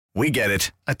We get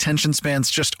it. Attention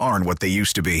spans just aren't what they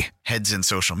used to be. Heads in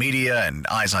social media and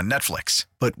eyes on Netflix.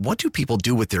 But what do people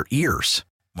do with their ears?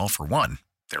 Well, for one,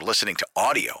 they're listening to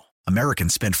audio.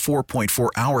 Americans spend 4.4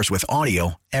 hours with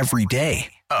audio every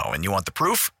day. Oh, and you want the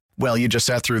proof? Well, you just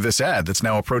sat through this ad that's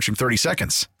now approaching 30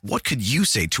 seconds. What could you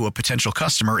say to a potential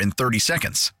customer in 30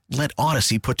 seconds? Let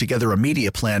Odyssey put together a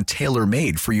media plan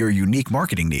tailor-made for your unique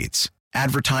marketing needs.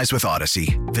 Advertise with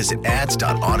Odyssey. Visit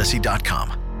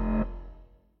ads.odyssey.com.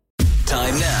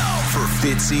 Time now for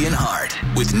Fitzy and Hart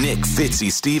with Nick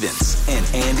Fitzy Stevens and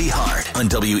Andy Hart on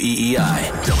WEEI.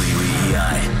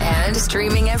 WEEI. And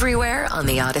streaming everywhere on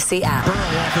the Odyssey app. Burrow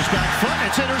off his back foot.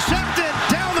 It's intercepted.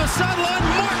 Down the sideline.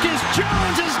 Marcus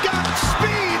Jones has got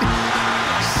speed.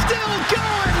 Still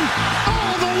going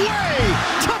all the way.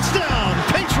 Touchdown,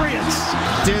 Patriots.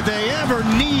 Did they ever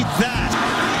need that?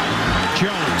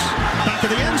 Jones back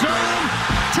of the end zone.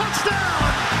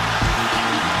 Touchdown.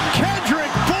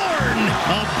 Kendrick Bourne.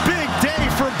 A big day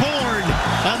for Bourne.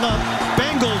 And the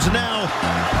Bengals now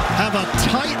have a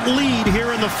tight lead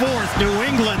here in the fourth. New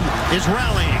England is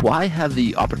rallying. Why have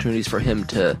the opportunities for him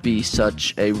to be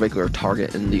such a regular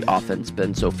target in the offense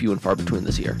been so few and far between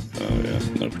this year?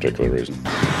 No particular reason.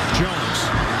 Jones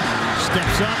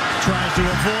steps up, tries to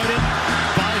avoid it,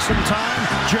 buys some time.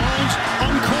 Jones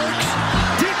uncorks.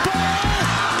 Deep ball.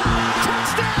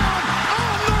 Touchdown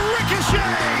on the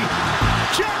ricochet.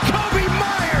 Jacoby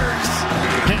Myers.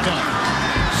 Pick up.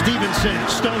 Stevenson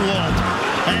stonewalled.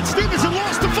 And Stevenson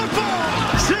lost the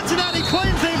football. Cincinnati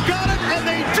claims they've got it, and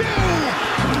they do.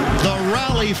 The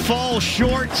rally falls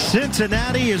short.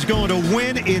 Cincinnati is going to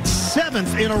win its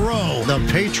seventh in a row. The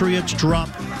Patriots drop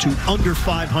to under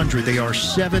 500. They are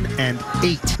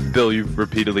 7-8. Bill, you've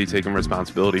repeatedly taken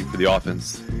responsibility for the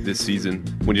offense this season.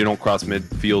 When you don't cross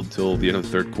midfield till the end of the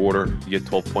third quarter, you get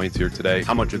 12 points here today.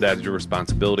 How much of that is your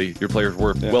responsibility? Your players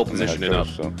were well positioned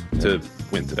enough to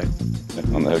win today. Yeah,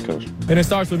 I'm the head coach. And it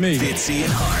starts with me. Fitzy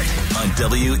and Hart on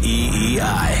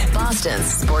WEEI. Boston's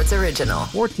sports original.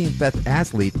 14th best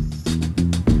athlete.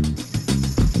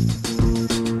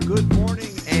 Good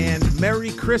morning and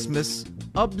Merry Christmas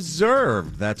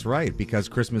observed. That's right, because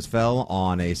Christmas fell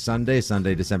on a Sunday,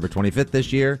 December 25th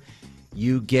this year.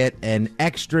 You get an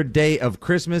extra day of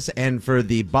Christmas, and for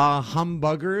the bah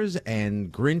humbuggers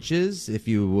and Grinches, if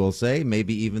you will say,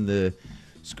 maybe even the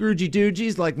Scroogey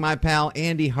Doogies like my pal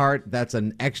Andy Hart, that's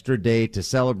an extra day to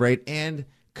celebrate and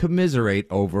commiserate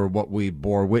over what we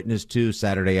bore witness to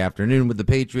Saturday afternoon with the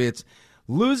Patriots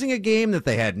losing a game that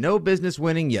they had no business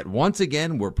winning, yet once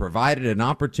again were provided an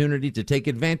opportunity to take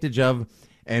advantage of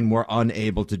and were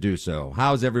unable to do so.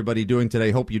 How's everybody doing today?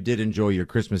 Hope you did enjoy your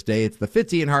Christmas day. It's the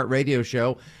Fitzy and Hart radio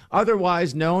show,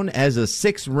 otherwise known as a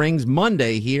Six Rings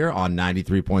Monday here on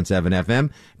 93.7 FM,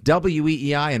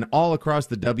 WEEI, and all across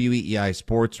the WEEI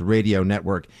Sports Radio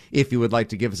Network. If you would like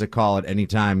to give us a call at any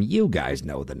time, you guys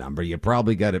know the number. You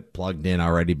probably got it plugged in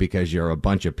already because you're a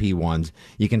bunch of P1s.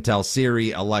 You can tell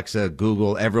Siri, Alexa,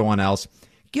 Google, everyone else.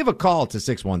 Give a call to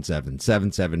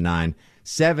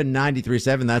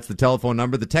 617-779-7937. That's the telephone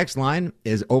number. The text line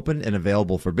is open and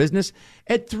available for business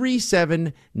at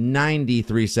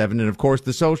 37937. And, of course,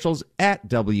 the socials at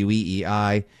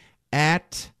WEEI,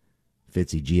 at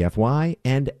FitzyGFY,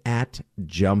 and at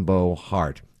Jumbo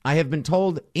Hart. I have been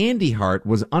told Andy Hart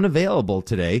was unavailable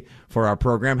today for our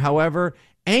program. However,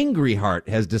 Angry Hart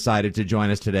has decided to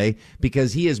join us today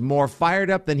because he is more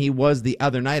fired up than he was the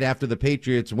other night after the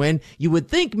Patriots win. You would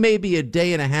think maybe a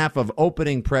day and a half of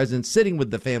opening presents, sitting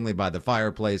with the family by the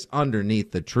fireplace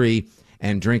underneath the tree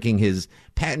and drinking his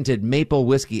patented maple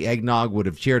whiskey eggnog would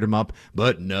have cheered him up.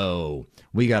 But no,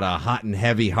 we got a hot and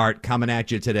heavy Hart coming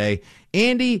at you today.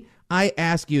 Andy, I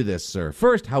ask you this, sir.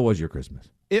 First, how was your Christmas?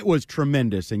 It was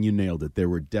tremendous, and you nailed it. There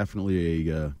were definitely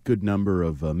a good number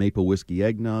of maple whiskey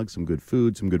eggnog, some good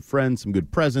food, some good friends, some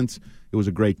good presents. It was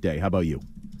a great day. How about you?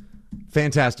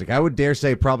 Fantastic. I would dare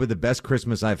say probably the best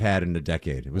Christmas I've had in a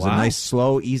decade. It was a nice,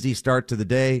 slow, easy start to the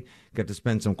day. Got to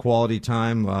spend some quality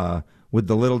time with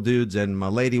the little dudes and my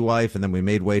lady wife, and then we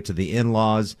made way to the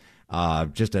in-laws.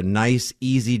 Just a nice,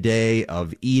 easy day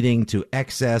of eating to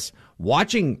excess,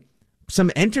 watching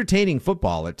some entertaining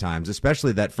football at times,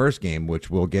 especially that first game, which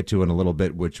we'll get to in a little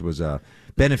bit, which was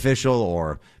beneficial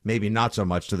or maybe not so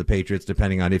much to the Patriots,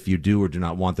 depending on if you do or do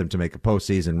not want them to make a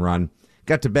postseason run.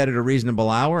 Got to bed at a reasonable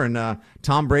hour, and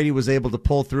Tom Brady was able to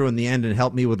pull through in the end and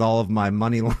help me with all of my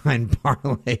money line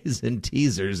parlays and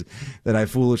teasers that I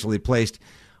foolishly placed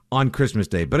on Christmas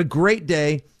Day. But a great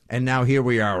day, and now here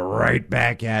we are right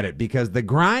back at it because the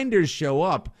grinders show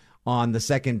up on the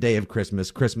second day of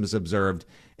Christmas, Christmas observed,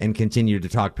 and continue to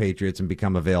talk Patriots and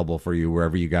become available for you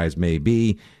wherever you guys may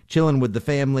be, chilling with the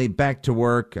family, back to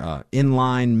work, in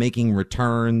line, making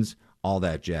returns, all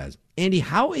that jazz. Andy,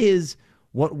 how is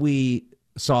what we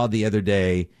saw the other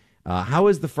day, how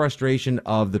is the frustration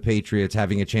of the Patriots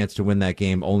having a chance to win that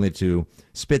game only to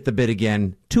spit the bit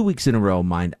again 2 weeks in a row,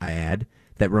 mind I add,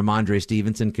 that Ramondre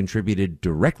Stevenson contributed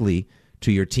directly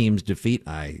to your team's defeat?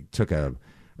 I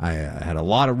had a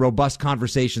lot of robust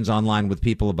conversations online with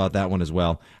people about that one as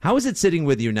well. How is it sitting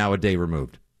with you now a day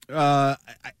removed? I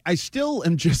still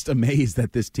am just amazed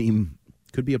that this team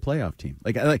could be a playoff team.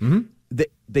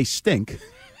 They stink.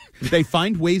 They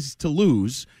find ways to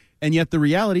lose, and yet the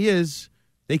reality is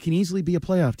they can easily be a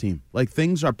playoff team. Like,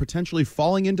 things are potentially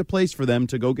falling into place for them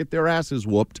to go get their asses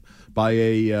whooped by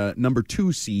a number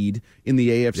 2 seed in the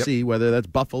AFC, whether that's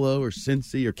Buffalo or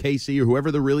Cincy or KC or whoever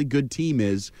the really good team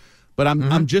is. But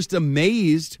I'm just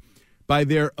amazed by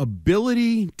their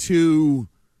ability to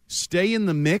stay in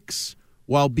the mix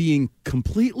while being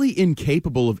completely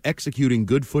incapable of executing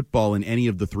good football in any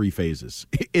of the 3 phases.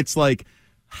 It's like,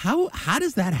 how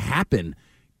does that happen?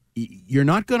 You're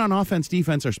not good on offense,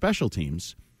 defense, or special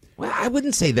teams. Well, I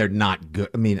wouldn't say they're not good.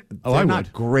 I mean, they're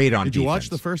not great on defense. Did you watch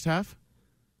the first half?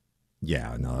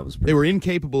 Yeah, no, that was They were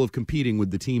incapable of competing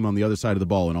with the team on the other side of the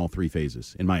ball in all 3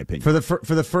 phases, in my opinion.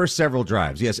 For the first several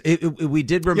drives, yes. We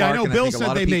did remark. Yeah, I know. Bill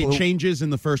said they made changes in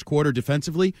the first quarter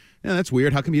defensively. Yeah, that's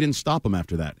weird. How come you didn't stop them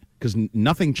after that? Because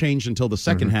nothing changed until the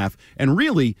second half. And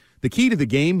really, the key to the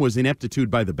game was ineptitude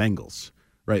by the Bengals,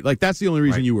 right? Like, that's the only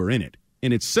reason you were in it.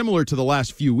 And it's similar to the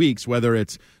last few weeks, whether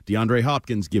it's DeAndre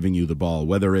Hopkins giving you the ball,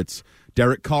 whether it's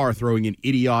Derek Carr throwing an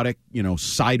idiotic,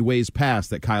 sideways pass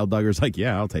that Kyle Duggar's like,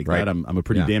 yeah, I'll take that. I'm a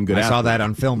pretty damn good athlete. I saw that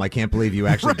on film. I can't believe you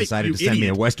actually decided to send me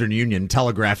a Western Union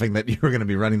telegraphing that you were going to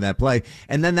be running that play.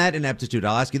 And then that ineptitude.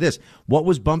 I'll ask you this. What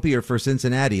was bumpier for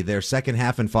Cincinnati, their second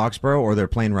half in Foxborough or their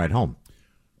plane ride home?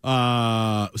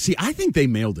 See, I think they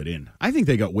mailed it in. I think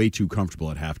they got way too comfortable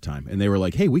at halftime, and they were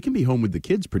like, hey, we can be home with the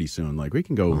kids pretty soon. Like, we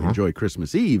can go enjoy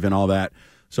Christmas Eve and all that.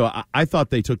 So I thought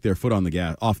they took their foot on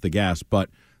the off the gas, but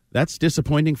that's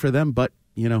disappointing for them. But,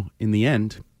 in the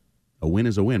end, a win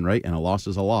is a win, right? And a loss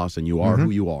is a loss, and you are who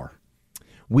you are.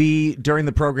 We, during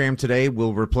the program today,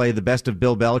 will replay the best of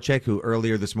Bill Belichick, who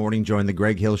earlier this morning joined the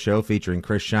Greg Hill Show featuring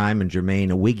Chris Scheim and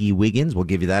Jermaine Wiggy Wiggins. We'll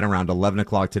give you that around 11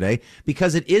 o'clock today.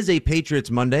 Because it is a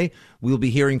Patriots Monday, we'll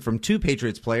be hearing from 2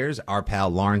 Patriots players, our pal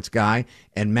Lawrence Guy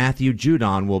and Matthew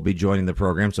Judon will be joining the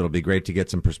program, so it'll be great to get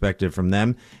some perspective from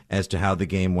them as to how the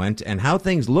game went and how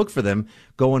things look for them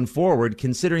going forward,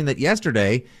 considering that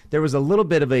yesterday there was a little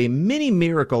bit of a mini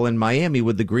miracle in Miami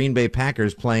with the Green Bay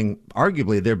Packers playing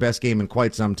arguably their best game in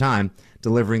quite some time,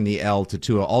 delivering the L to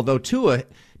Tua. Although Tua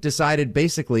decided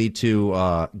basically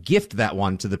to gift that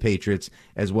one to the Patriots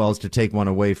as well as to take one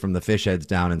away from the Fishheads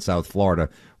down in South Florida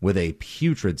with a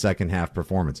putrid second-half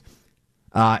performance.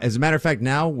 As a matter of fact,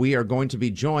 now we are going to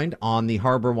be joined on the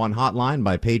Harbor One hotline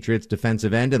by Patriots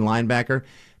defensive end and linebacker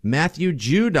Matthew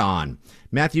Judon.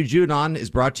 Matthew Judon is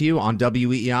brought to you on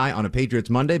WEEI on a Patriots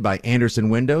Monday by Anderson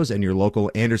Windows and your local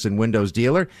Anderson Windows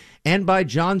dealer, and by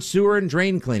John Sewer and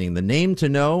Drain Cleaning, the name to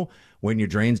know when your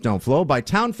drains don't flow, by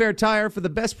Town Fair Tire for the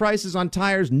best prices on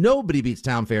tires. Nobody beats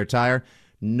Town Fair Tire.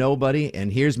 Nobody.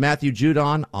 And here's Matthew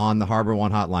Judon on the Harbor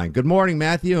One hotline. Good morning,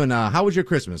 Matthew, and how was your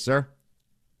Christmas, sir?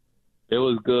 It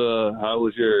was good. How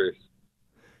was yours?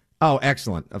 Oh,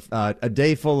 excellent. A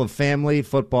day full of family,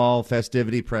 football,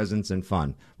 festivity, presents, and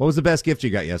fun. What was the best gift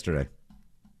you got yesterday?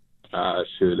 I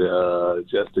should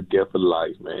just a gift of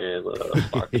life, man.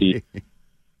 My kids,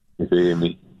 you feel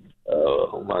me?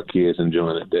 My kids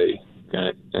enjoying the day.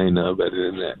 Ain't nothing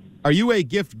better than that. Are you a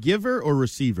gift giver or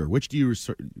receiver? Which do you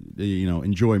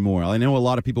enjoy more? I know a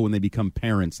lot of people when they become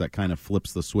parents that kind of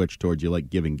flips the switch towards you like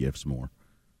giving gifts more.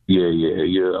 Yeah.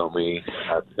 I mean,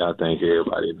 I think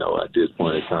everybody know at this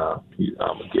point in time,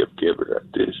 I'm a gift giver at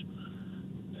this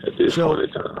point in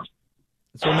time.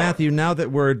 So, Matthew, now that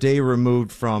we're a day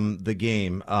removed from the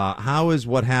game, how is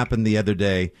what happened the other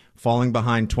day, falling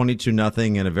behind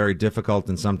 22-0 in a very difficult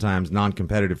and sometimes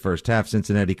non-competitive first half?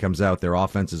 Cincinnati comes out, their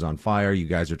offense is on fire, you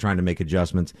guys are trying to make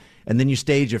adjustments, and then you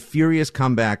stage a furious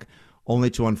comeback only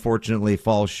to unfortunately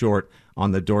fall short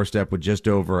on the doorstep with just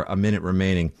over a minute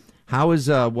remaining. How is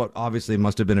what obviously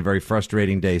must have been a very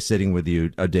frustrating day sitting with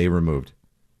you a day removed?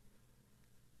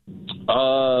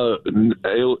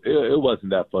 It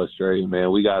wasn't that frustrating,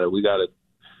 man. We gotta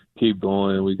keep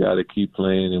going. We gotta keep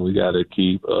playing, and we gotta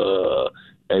keep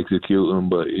executing.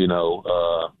 But you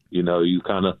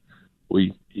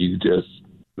just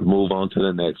move on to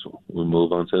the next one. We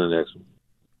move on to the next one.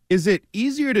 Is it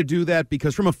easier to do that?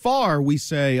 Because from afar, we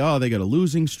say, oh, they got a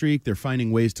losing streak. They're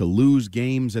finding ways to lose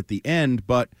games at the end.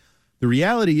 But the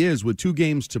reality is, with 2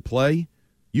 games to play,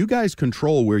 you guys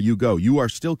control where you go. You are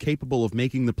still capable of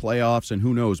making the playoffs and,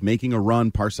 who knows, making a run.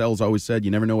 Parcells always said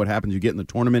you never know what happens. You get in the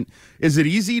tournament. Is it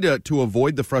easy to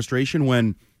avoid the frustration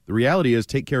when the reality is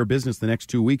take care of business the next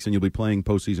 2 weeks and you'll be playing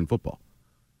postseason football?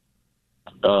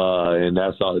 And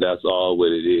that's all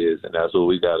what it is, and that's what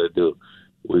we got to do.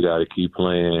 We got to keep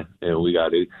playing, and we got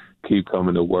to keep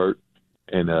coming to work,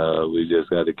 and we just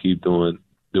got to keep doing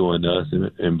us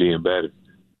and being better.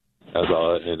 That's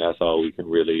all, and that's all we can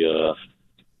really.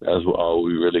 That's all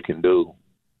we really can do.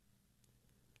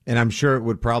 And I'm sure it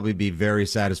would probably be very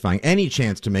satisfying. Any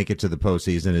chance to make it to the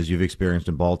postseason, as you've experienced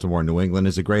in Baltimore and New England,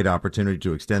 is a great opportunity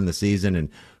to extend the season. And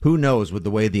who knows, with the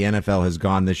way the NFL has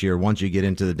gone this year, once you get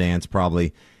into the dance,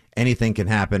 probably anything can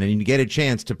happen. And you get a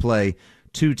chance to play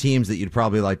 2 teams that you'd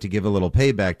probably like to give a little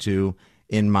payback to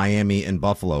in Miami and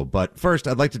Buffalo. But first,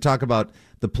 I'd like to talk about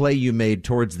the play you made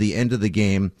towards the end of the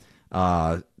game.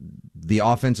 The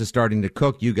offense is starting to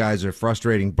cook. You guys are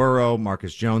frustrating Burrow.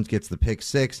 Marcus Jones gets the pick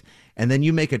 6. And then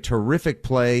you make a terrific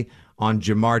play on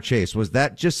Ja'Marr Chase. Was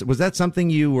that something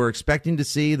you were expecting to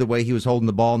see, the way he was holding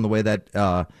the ball and the way that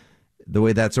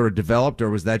sort of developed,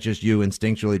 or was that just you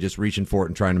instinctually just reaching for it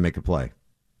and trying to make a play?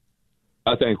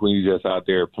 I think when you're just out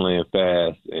there playing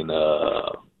fast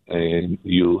and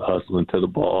you hustling to the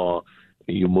ball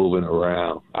and you moving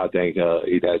around, I think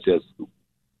that just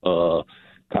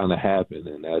kind of happened,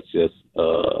 and that's just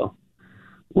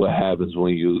what happens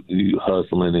when you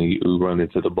hustling and you run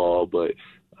into the ball. But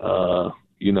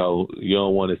you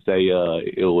don't want to say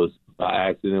it was by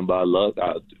accident, by luck.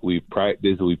 We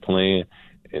practiced, we planned,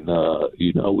 and I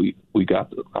got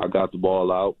the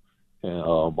ball out,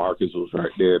 and Marcus was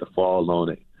right there to fall on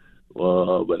it.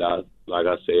 But like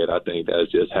I said, I think that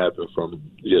just happened from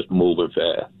just moving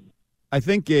fast. I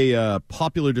think a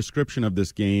popular description of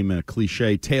this game, a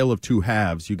cliche, tale of 2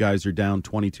 halves. You guys are down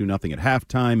 22-0 at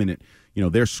halftime, and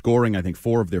they're scoring, I think,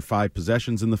 4 of their 5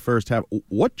 possessions in the first half.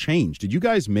 What changed? Did you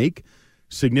guys make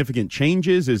significant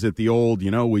changes? Is it the old,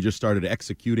 we just started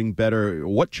executing better?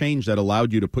 What changed that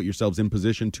allowed you to put yourselves in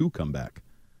position to come back?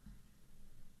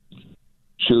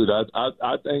 Shoot,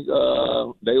 I think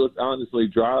they was honestly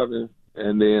driving,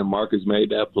 and then Marcus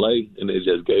made that play, and it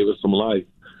just gave us some life.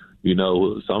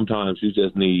 Sometimes you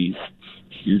just need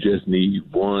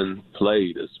one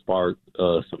play to spark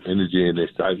some energy and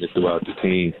excitement throughout the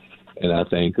team. And I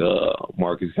think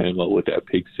Marcus came up with that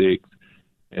pick 6,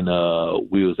 and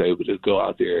we was able to go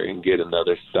out there and get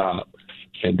another stop.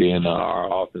 And then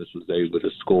our offense was able to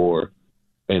score,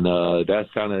 and that's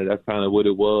kind of what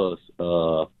it was.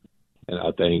 And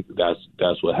I think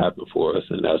that's what happened for us,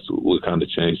 and that's what kind of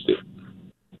changed it.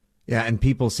 Yeah, and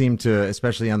people seem to,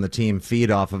 especially on the team,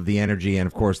 feed off of the energy and,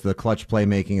 of course, the clutch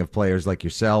playmaking of players like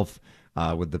yourself,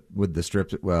 with the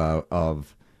strip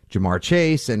of Ja'Marr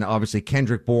Chase, and obviously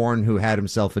Kendrick Bourne, who had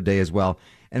himself a day as well.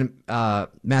 And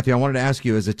Matthew, I wanted to ask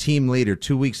you, as a team leader,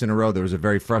 2 weeks in a row, there was a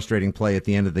very frustrating play at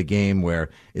the end of the game where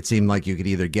it seemed like you could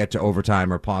either get to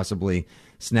overtime or possibly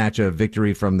snatch a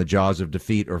victory from the jaws of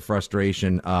defeat or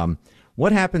frustration.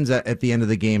 What happens at the end of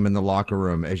the game in the locker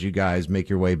room as you guys make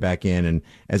your way back in? And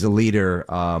as a leader,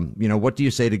 what do you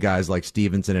say to guys like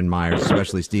Stevenson and Myers,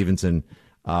 especially Stevenson,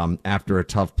 after a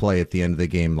tough play at the end of the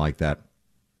game like that?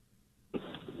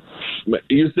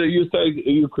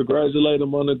 You congratulate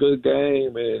him on a good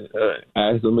game and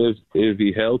ask him if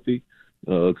he's healthy,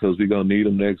 because we're gonna need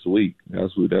him next week.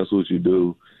 That's what you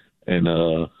do,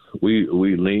 and we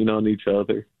lean on each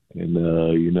other, and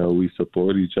we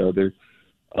support each other.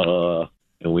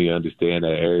 And we understand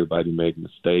that everybody makes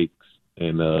mistakes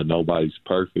and nobody's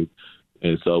perfect.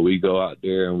 And so we go out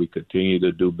there and we continue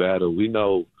to do better. We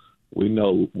know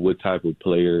what type of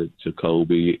player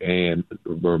Jacoby and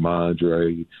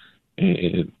Vermondre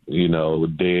and,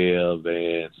 Dev.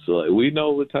 And so we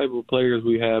know what type of players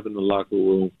we have in the locker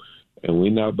room. And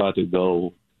we're not about to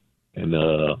go and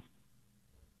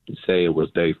say it was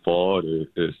their fault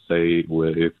or say,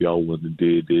 well, if y'all wouldn't have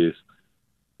did this,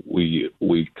 we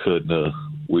could have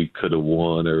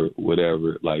won or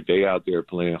whatever. Like, they out there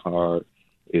playing hard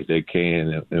as they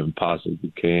can and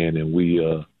possibly can, and we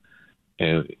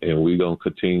gonna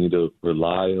continue to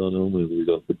rely on them, and we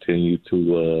gonna continue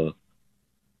to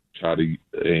try to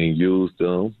and use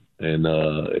them, and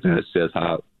that's just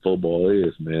how football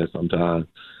is, man.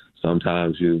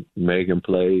 Sometimes you making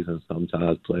plays, and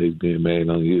sometimes plays being made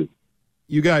on you.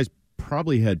 You guys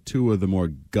probably had 2 of the more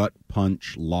gut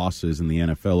punch losses in the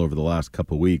NFL over the last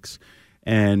couple of weeks.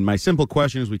 And my simple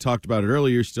question is, we talked about it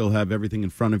earlier, you still have everything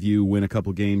in front of you, win a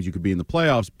couple games, you could be in the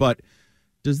playoffs. But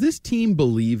Does this team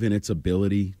believe in its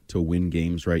ability to win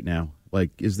games right now?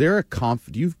 Like, is there a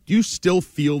do you still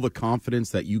feel the confidence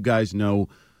that you guys know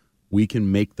we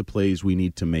can make the plays we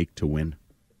need to make to win?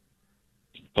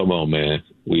 Come on, man.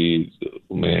 We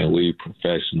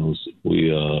professionals. We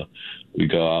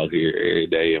go out here every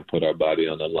day and put our body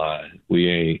on the line.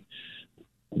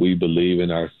 We believe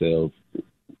in ourselves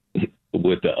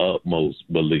with the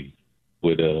utmost belief,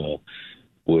 with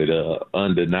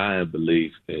undenying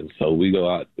belief, and so we go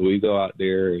out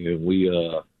there and we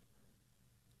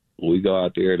go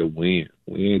out there to win.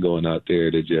 We ain't going out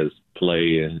there to just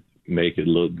play and make it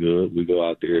look good. We go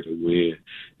out there to win,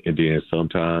 and then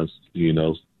sometimes,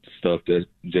 stuff that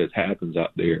just happens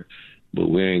out there, but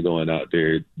we ain't going out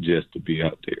there just to be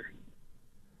out there.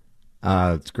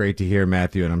 It's great to hear,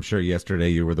 Matthew, and I'm sure yesterday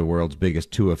you were the world's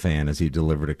biggest Tua fan as he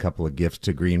delivered a couple of gifts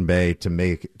to Green Bay to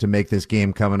make this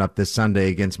game coming up this Sunday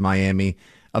against Miami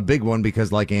a big one,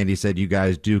 because like Andy said, you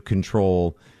guys do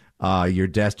control your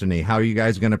destiny. How are you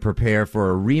guys going to prepare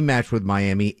for a rematch with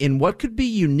Miami in what could be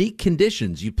unique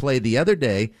conditions? You played the other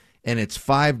day, and it's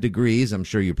 5 degrees. I'm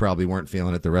sure you probably weren't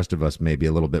feeling it. The rest of us maybe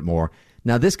a little bit more.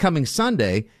 Now, this coming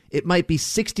Sunday, it might be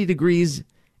 60 degrees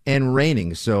and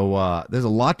raining. So there's a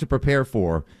lot to prepare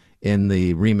for in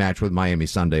the rematch with Miami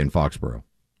Sunday in Foxborough.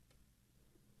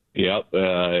 Yep.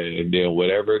 And then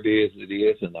whatever it is,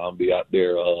 and I'll be out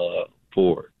there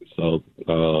for it. So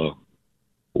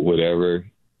whatever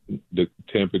the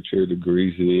temperature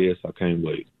degrees it is, I can't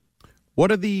wait.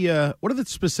 What are the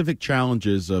specific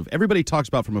challenges of, everybody talks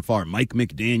about from afar, Mike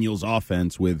McDaniel's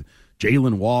offense with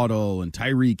Jalen Waddle and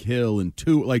Tyreek Hill and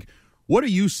Tua? Like, what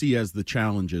do you see as the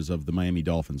challenges of the Miami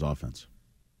Dolphins offense?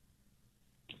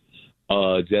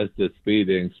 Just the speed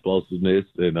and explosiveness,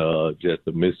 and just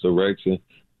the misdirection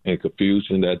and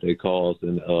confusion that they cause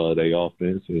in their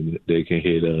offense, and they can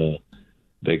hit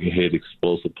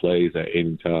explosive plays at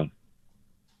any time.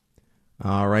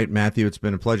 All right, Matthew, it's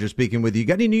been a pleasure speaking with you.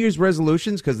 Got any New Year's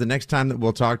resolutions? Because the next time that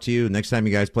we'll talk to you, next time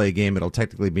you guys play a game, it'll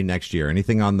technically be next year.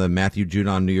 Anything on the Matthew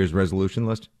Judon New Year's resolution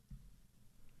list?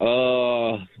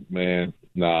 Man,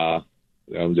 nah.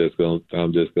 I'm just gonna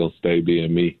stay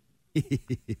being me.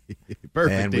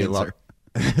 Perfect answer.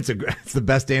 It's the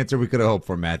best answer we could have hoped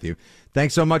for, Matthew.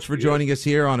 Thanks so much for joining us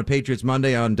here on a Patriots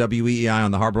Monday on WEEI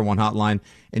on the Harbor One Hotline.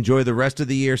 Enjoy the rest of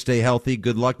the year. Stay healthy.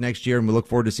 Good luck next year, and we look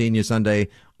forward to seeing you Sunday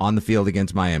on the field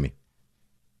against Miami.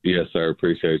 Yes, sir.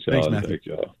 Appreciate y'all. Thanks, Thank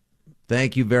y'all.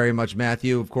 Thank you very much,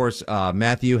 Matthew. Of course,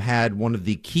 Matthew had one of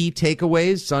the key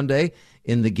takeaways Sunday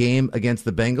in the game against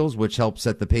the Bengals, which helped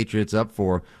set the Patriots up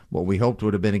for what we hoped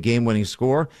would have been a game-winning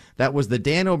score. That was the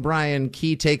Dan O'Brien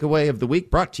key takeaway of the week,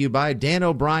 brought to you by Dan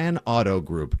O'Brien Auto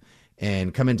Group.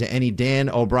 And come into any Dan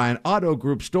O'Brien Auto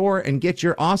Group store and get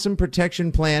your awesome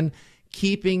protection plan,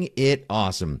 keeping it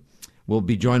awesome. We'll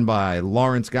be joined by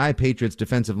Lawrence Guy, Patriots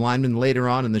defensive lineman, later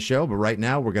on in the show. But right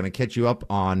now, we're going to catch you up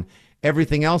on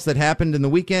everything else that happened in the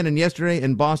weekend and yesterday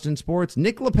in Boston sports.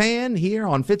 Nick LePan here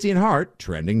on Fitzy and Hart,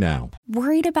 trending now.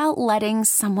 Worried about letting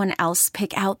someone else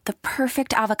pick out the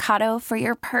perfect avocado for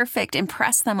your perfect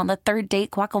impress them on the third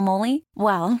date guacamole?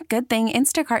 Well, good thing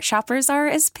Instacart shoppers are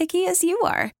as picky as you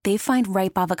are. They find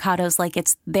ripe avocados like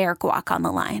it's their guac on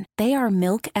the line. They are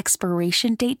milk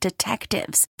expiration date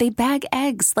detectives. They bag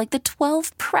eggs like the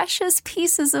 12 precious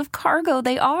pieces of cargo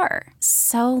they are.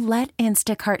 So let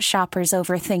Instacart shoppers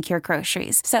overthink your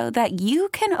groceries so that you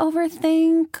can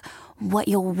overthink what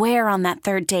you'll wear on that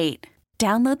third date.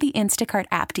 Download the Instacart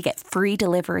app to get free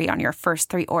delivery on your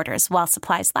first 3 orders while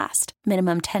supplies last.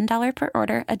 Minimum $10 per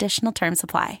order. Additional terms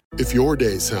apply. If your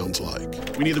day sounds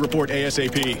like, we need the report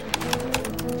ASAP,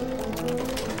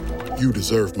 you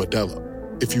deserve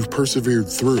Modelo. If you've persevered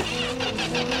through,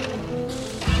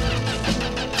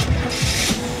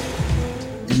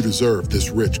 you deserve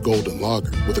this rich golden lager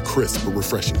with a crisp but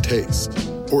refreshing taste.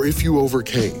 Or if you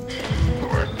overcame, 2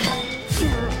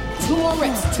 more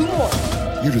reps, 2 more.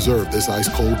 You deserve this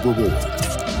ice-cold reward.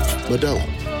 Modelo,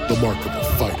 the Remarkable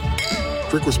Fighter.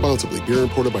 Drink responsibly. Beer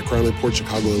imported by Crown Imports,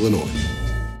 Chicago, Illinois.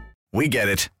 We get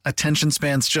it. Attention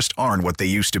spans just aren't what they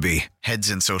used to be.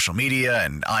 Heads in social media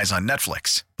and eyes on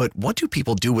Netflix. But what do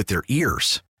people do with their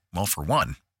ears? Well, for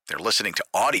one, they're listening to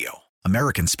audio.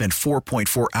 Americans spend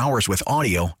 4.4 hours with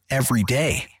audio every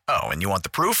day. Oh, and you want the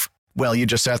proof? Well, you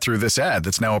just sat through this ad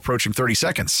that's now approaching 30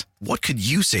 seconds. What could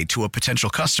you say to a potential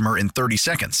customer in 30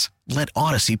 seconds? Let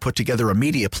Odyssey put together a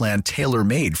media plan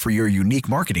tailor-made for your unique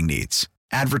marketing needs.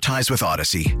 Advertise with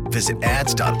Odyssey. Visit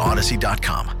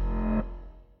ads.odyssey.com.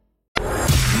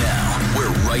 Now,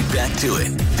 we're right back to it.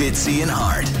 Fitzy and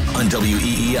Hart on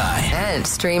WEEI. And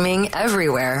streaming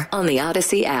everywhere on the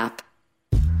Odyssey app.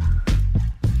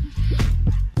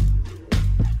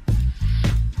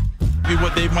 maybe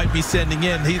what they might be sending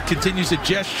in. He continues to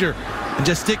gesture and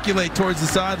gesticulate towards the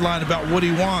sideline about what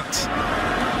he wants.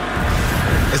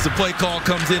 As the play call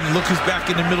comes in, and look who's back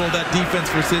in the middle of that defense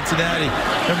for Cincinnati.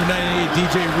 Number 98,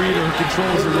 DJ Reader, who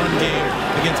controls the run game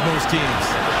against most teams.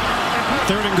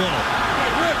 3rd and goal.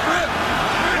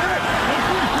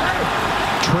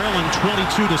 Trailing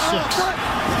 22-6.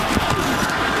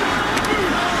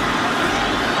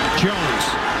 Jones.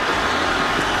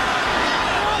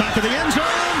 Back of the end zone.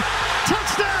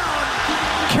 Touchdown!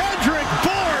 Kendrick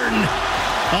Bourne.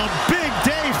 A big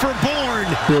day for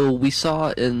Bourne. Bill, we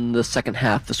saw in the second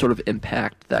half the sort of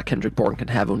impact that Kendrick Bourne can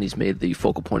have when he's made the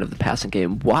focal point of the passing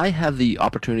game. Why have the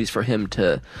opportunities for him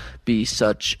to be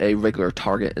such a regular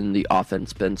target in the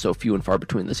offense been so few and far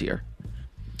between this year?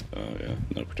 Yeah,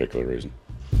 no particular reason.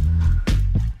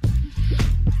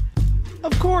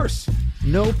 Of course,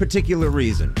 no particular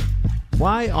reason.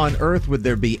 Why on earth would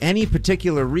there be any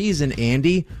particular reason,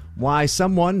 Andy, why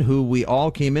someone who we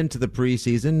all came into the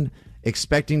preseason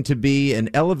expecting to be an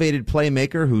elevated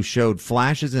playmaker who showed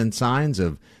flashes and signs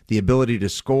of the ability to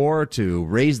score, to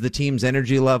raise the team's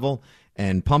energy level,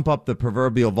 and pump up the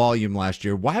proverbial volume last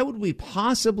year, why would we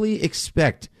possibly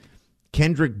expect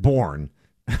Kendrick Bourne?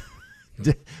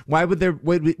 Why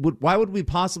would we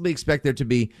possibly expect there to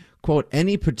be, quote,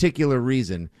 any particular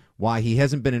reason why he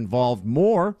hasn't been involved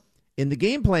more in the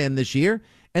game plan this year?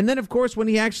 And then, of course, when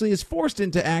he actually is forced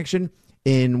into action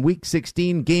in Week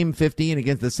 16, Game 15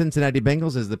 against the Cincinnati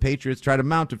Bengals as the Patriots try to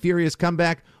mount a furious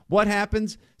comeback, what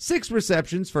happens? 6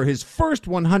 receptions for his first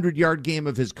 100-yard game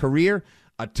of his career,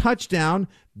 a touchdown,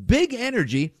 big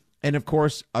energy, and, of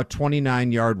course, a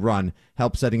 29-yard run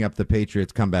helped setting up the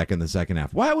Patriots' comeback in the second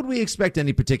half. Why would we expect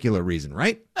any particular reason,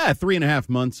 right? 3.5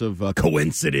 months of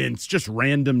coincidence, just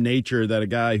random nature that a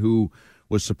guy who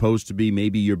was supposed to be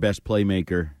maybe your best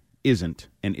playmaker isn't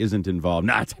involved.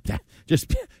 Not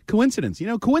just coincidence. You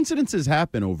know, coincidences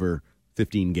happen over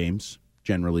 15 games,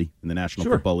 generally, in the National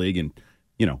Football League, and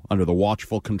you know, under the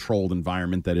watchful, controlled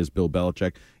environment that is Bill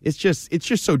Belichick. It's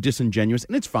just so disingenuous,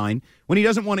 and it's fine. When he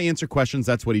doesn't want to answer questions,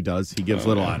 that's what he does. He gives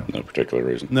little, I don't know. No particular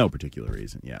reason. No particular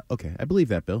reason, yeah. Okay, I believe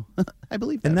that, Bill. I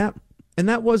believe that. And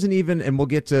that wasn't even, and we'll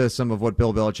get to some of what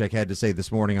Bill Belichick had to say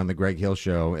this morning on the Greg Hill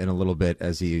Show in a little bit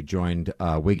as he joined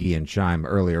Wiggy and Chime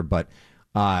earlier, but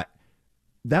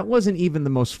that wasn't even the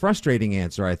most frustrating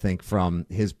answer, I think, from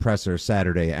his presser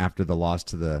Saturday after the loss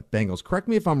to the Bengals. Correct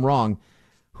me if I'm wrong.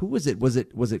 Who was it? Was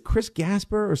it Chris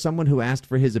Gasper or someone who asked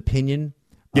for his opinion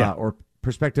or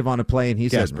perspective on a play? And he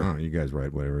says, "Oh, you guys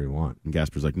write whatever you want." And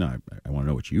Gasper's like, "No, I want to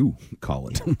know what you call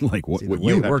it. Like what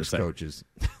you have works, to say." Coaches.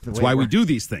 That's why we do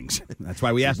these things. That's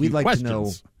why we ask you We'd like questions. to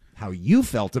know how you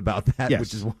felt about that, Yes.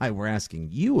 which is why we're asking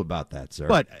you about that, sir.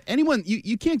 But anyone,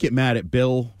 you can't get mad at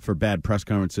Bill for bad press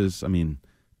conferences. I mean,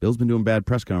 Bill's been doing bad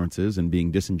press conferences and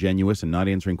being disingenuous and not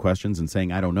answering questions and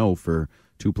saying, "I don't know," for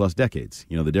 2+ decades.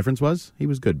 You know, the difference was he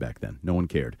was good back then. No one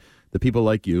cared. The people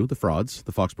like you, the frauds,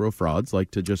 the Foxborough frauds,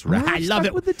 like to just I love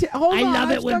it. I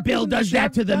love it when Bill does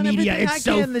that to the media. It's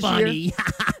so funny.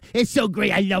 It's so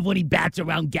great. I love when he bats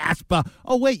around Gasper.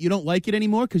 Oh, wait, you don't like it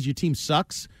anymore because your team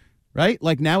sucks? Right?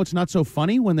 Like now it's not so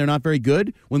funny when they're not very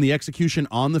good, when the execution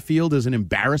on the field is an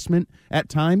embarrassment at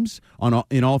times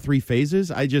in all 3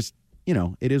 phases. You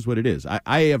know, it is what it is.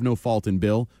 I have no fault in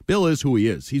Bill. Bill is who he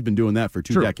is. He's been doing that for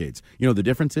 2 decades. You know, the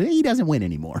difference is he doesn't win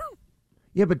anymore.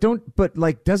 Yeah, but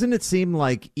doesn't it seem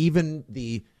like even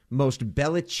the most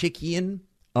Belichickian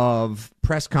of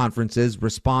press conferences,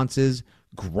 responses,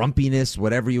 grumpiness,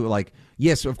 whatever you like.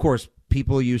 Yes, of course,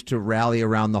 people used to rally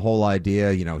around the whole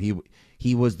idea, you know,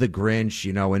 he was the Grinch,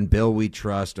 you know, and Bill we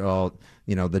trust, oh,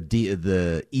 you know,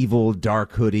 the evil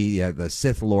dark hoodie, the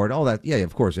Sith Lord, all that. Yeah,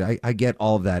 of course, I get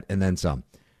all of that and then some.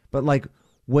 But like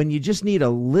when you just need a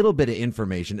little bit of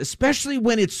information, especially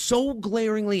when it's so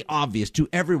glaringly obvious to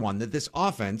everyone that this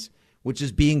offense, which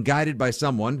is being guided by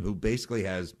someone who basically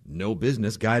has no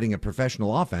business guiding a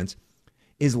professional offense,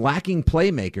 is lacking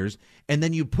playmakers, and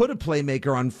then you put a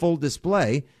playmaker on full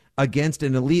display against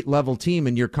an elite level team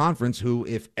in your conference who,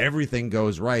 if everything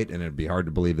goes right, and it'd be hard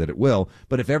to believe that it will,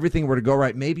 but if everything were to go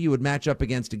right, maybe you would match up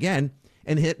against again,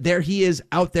 and there he is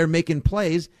out there making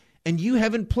plays, and you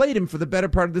haven't played him for the better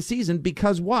part of the season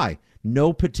because why?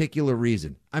 No particular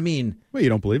reason. I mean... Wait, you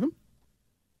don't believe him?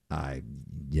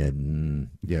 Yeah. Do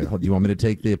you want me to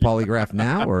take the polygraph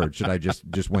now, or should I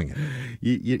just wing it?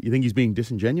 You think he's being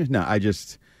disingenuous? No,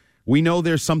 we know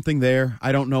there's something there.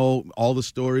 I don't know all the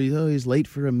stories. Oh, he's late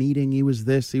for a meeting. He was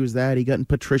this, he was that. He got in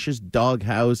Patricia's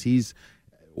doghouse.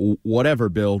 whatever,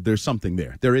 Bill, there's something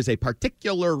there. There is a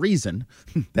particular reason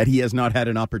that he has not had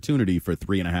an opportunity for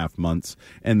 3.5 months.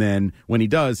 And then when he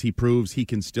does, he proves he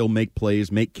can still make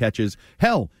plays, make catches.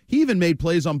 Hell, he even made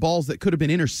plays on balls that could have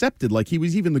been intercepted. Like he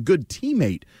was even the good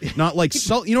teammate, not like,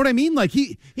 you know what I mean? Like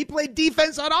he played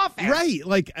defense on offense. Right.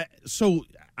 Like, so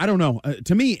I don't know.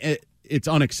 To me, it's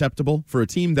unacceptable for a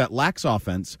team that lacks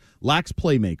offense, lacks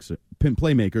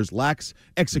playmakers, lacks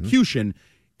execution.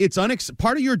 It's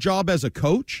part of your job as a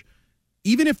coach,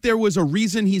 even if there was a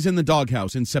reason he's in the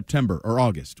doghouse in September or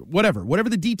August, whatever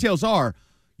the details are,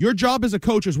 your job as a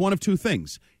coach is one of two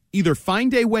things. Either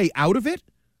find a way out of it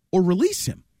or release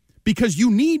him, because you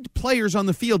need players on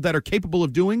the field that are capable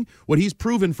of doing what he's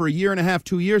proven for 1.5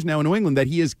 2 years now in New England that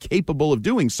he is capable of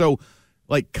doing. So,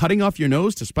 like cutting off your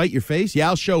nose to spite your face, yeah,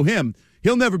 I'll show him.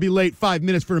 He'll never be late 5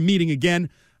 minutes for a meeting again.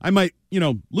 I might,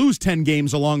 lose 10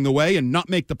 games along the way and not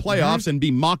make the playoffs and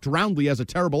be mocked roundly as a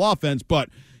terrible offense, but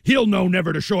he'll know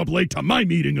never to show up late to my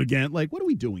meeting again. Like, what are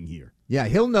we doing here? Yeah,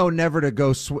 he'll know never to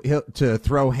go to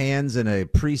throw hands in a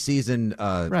preseason,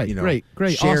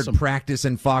 great, shared awesome practice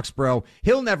in Foxborough.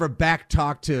 He'll never back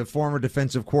talk to former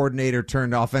defensive coordinator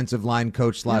turned offensive line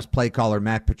coach / play caller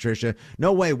Matt Patricia.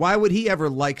 No way. Why would he ever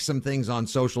like some things on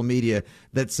social media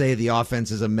that say the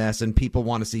offense is a mess and people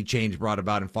want to see change brought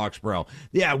about in Foxborough?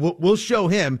 Yeah, we'll show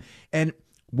him. And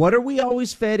what are we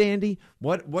always fed, Andy?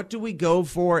 What do we go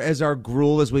for as our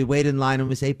gruel as we wait in line and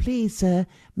we say, please, sir,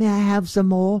 may I have some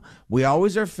more? We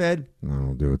always are fed,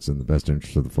 I'll do it's in the best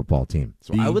interest of the football team.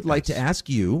 So I would like to ask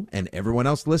you and everyone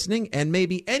else listening and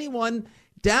maybe anyone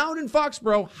down in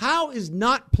Foxborough, how is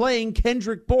not playing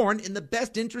Kendrick Bourne in the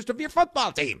best interest of your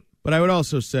football team? But I would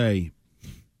also say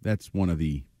that's one of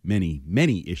the many,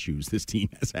 many issues this team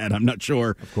has had. I'm not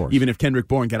sure, of course, even if Kendrick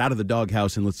Bourne got out of the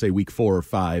doghouse in, let's say, week 4 or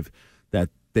 5, that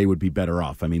they would be better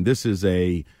off. I mean, this is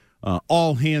a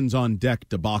all-hands-on-deck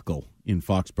debacle in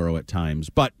Foxborough at times.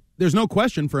 But there's no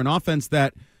question for an offense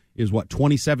that is,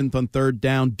 27th on third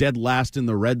down, dead last in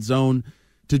the red zone,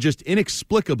 to just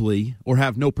inexplicably or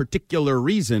have no particular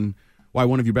reason why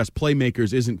one of your best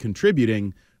playmakers isn't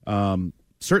contributing,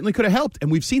 certainly could have helped. And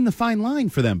we've seen the fine line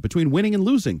for them between winning and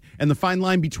losing, and the fine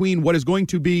line between what is going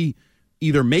to be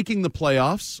either making the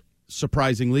playoffs,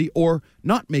 surprisingly, or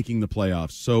not making the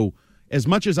playoffs. So as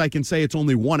much as I can say it's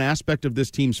only one aspect of this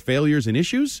team's failures and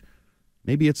issues,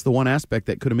 maybe it's the one aspect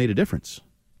that could have made a difference.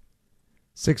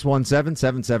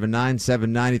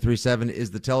 617-779-7937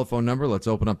 is the telephone number. Let's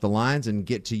open up the lines and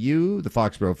get to you, the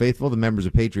Foxborough faithful, the members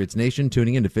of Patriots Nation,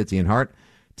 tuning in to Fitzy and Hart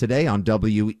today on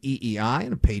WEEI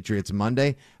and a Patriots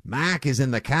Monday. Mac is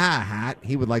in the car hat.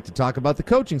 He would like to talk about the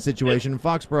coaching situation in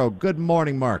Foxborough. Good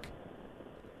morning, Mark.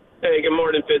 Hey, good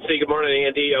morning, Fitzy. Good morning,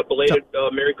 Andy. Belated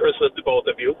Merry Christmas to both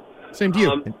of you. Same to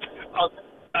you.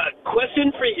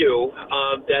 Question for you: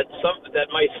 that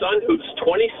my son, who's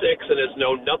 26 and has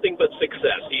known nothing but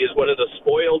success, he is one of the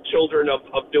spoiled children of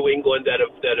New England that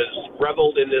has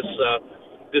reveled in this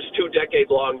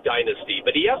 2-decade-long dynasty.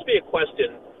 But he asked me a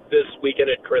question this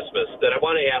weekend at Christmas that I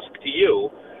want to ask to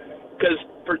you, because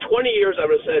for 20 years I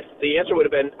would have said the answer would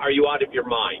have been, "Are you out of your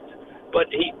mind?" But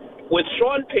with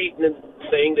Sean Payton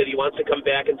saying that he wants to come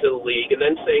back into the league and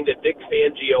then saying that Vic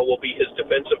Fangio will be his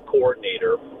defensive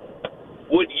coordinator,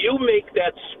 would you make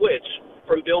that switch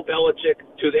from Bill Belichick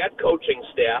to that coaching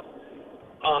staff?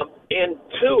 And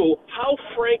two, how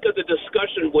frank of the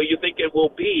discussion will you think it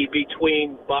will be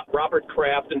between Robert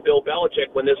Kraft and Bill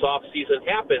Belichick when this offseason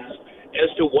happens as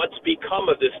to what's become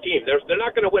of this team? They're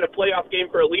not going to win a playoff game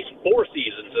for at least 4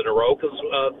 seasons in a row because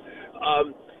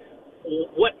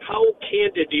how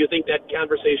candid do you think that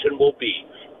conversation will be?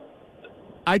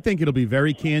 I think it'll be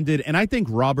very candid, and I think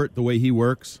Robert, the way he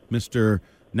works, Mr.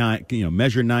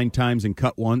 Measure 9 times and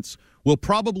cut once, will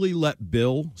probably let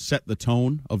Bill set the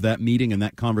tone of that meeting and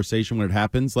that conversation when it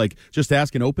happens. Like, just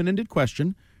ask an open-ended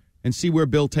question and see where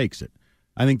Bill takes it.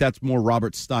 I think that's more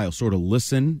Robert's style, sort of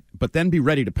listen, but then be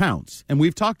ready to pounce. And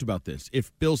we've talked about this.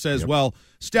 If Bill says, well,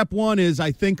 step 1 is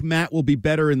I think Matt will be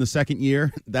better in the second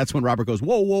year, that's when Robert goes,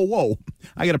 whoa.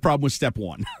 I got a problem with step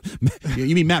 1.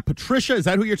 You mean Matt Patricia? Is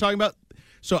that who you're talking about?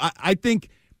 So I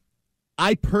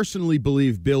personally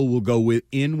believe Bill will go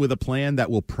in with a plan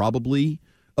that will probably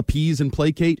appease and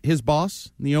placate his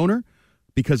boss, the owner,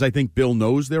 because I think Bill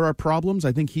knows there are problems.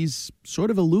 I think he's sort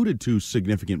of alluded to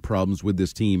significant problems with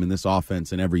this team and this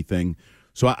offense and everything.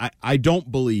 So I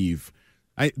don't believe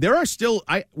there are still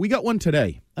we got one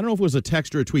today. I don't know if it was a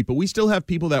text or a tweet, but we still have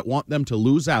people that want them to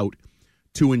lose out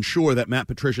to ensure that Matt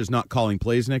Patricia's not calling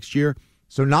plays next year.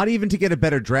 So not even to get a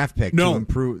better draft pick to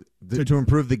improve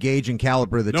the gauge and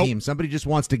caliber of the team. Somebody just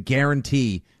wants to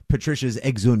guarantee Patricia's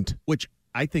exunt. Which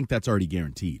I think that's already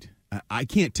guaranteed. I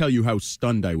can't tell you how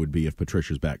stunned I would be if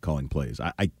Patricia's back calling plays.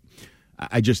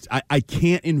 I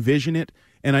can't envision it.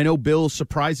 And I know Bill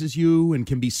surprises you and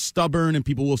can be stubborn, and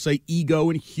people will say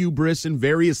ego and hubris and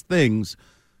various things.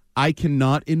 I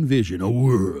cannot envision a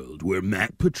world where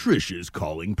Matt Patricia is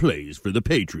calling plays for the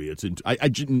Patriots. And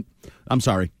I'm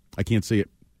sorry, I can't see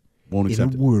it. Won't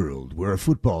accept it. In a world where a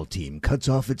football team cuts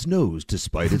off its nose to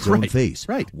spite its own face,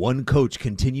 one coach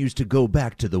continues to go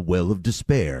back to the well of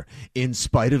despair in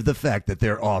spite of the fact that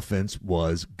their offense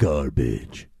was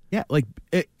garbage. Yeah, like,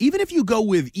 even if you go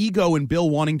with ego and Bill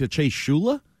wanting to chase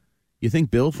Shula, you think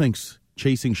Bill thinks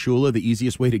chasing Shula, the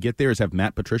easiest way to get there is have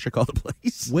Matt Patricia call the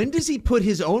plays? When does he put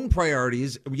his own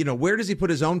priorities, where does he put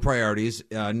his own priorities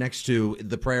next to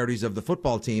the priorities of the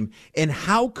football team? And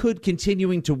how could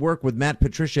continuing to work with Matt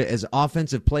Patricia as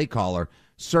offensive play caller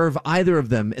serve either of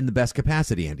them in the best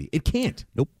capacity, Andy? It can't.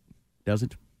 Nope,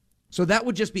 doesn't. So that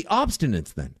would just be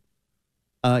obstinance then.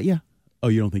 Yeah. Oh,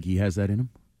 you don't think he has that in him?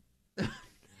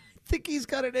 I think he's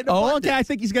got it in him. Oh, okay. I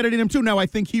think he's got it in him, too. Now, I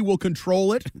think he will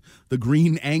control it, the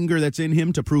green anger that's in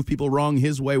him to prove people wrong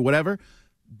his way, whatever.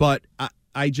 But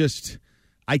I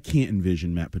can't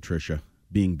envision Matt Patricia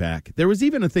being back. There was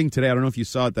even a thing today, I don't know if you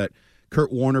saw it, that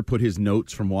Kurt Warner put his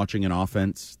notes from watching an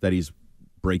offense that he's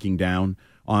breaking down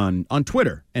on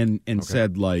Twitter and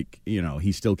said, like,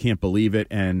 he still can't believe it.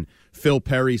 And Phil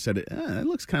Perry said, it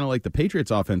looks kind of like the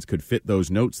Patriots offense could fit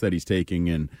those notes that he's taking.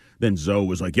 And then Zoe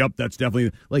was like, yep, that's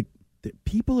definitely, like,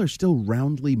 people are still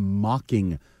roundly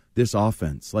mocking this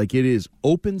offense. Like, it is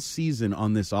open season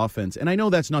on this offense. And I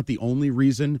know that's not the only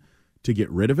reason to get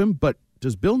rid of him, but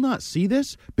does Bill not see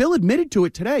this? Bill admitted to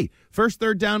it today. First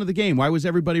third down of the game. Why was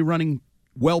everybody running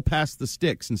well past the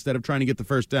sticks instead of trying to get the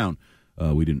first down?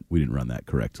 We didn't run that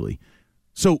correctly.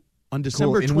 So on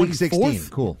December 24th, in week 16,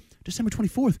 cool. December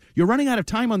 24th, you're running out of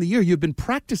time on the year. You've been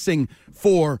practicing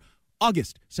for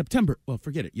August, September. Well,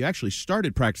 forget it. You actually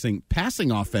started practicing passing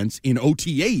offense in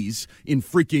OTAs in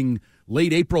freaking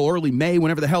late April, early May,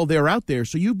 whenever the hell they're out there.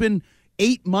 So you've been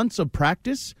 8 months of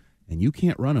practice, and you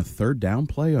can't run a third down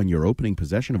play on your opening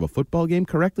possession of a football game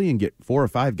correctly and get 4 or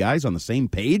 5 guys on the same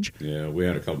page? Yeah, we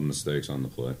had a couple mistakes on the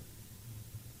play.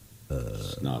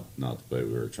 It's not the way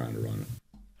we were trying to run it.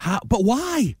 How? But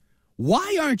why?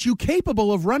 Why aren't you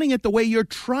capable of running it the way you're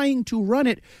trying to run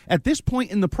it at this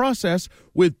point in the process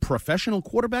with professional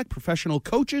quarterback, professional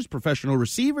coaches, professional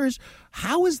receivers?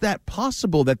 How is that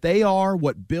possible that they are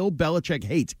what Bill Belichick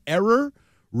hates? Error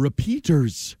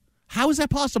repeaters. How is that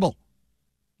possible?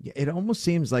 It almost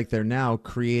seems like they're now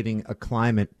creating a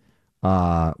climate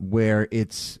where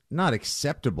it's not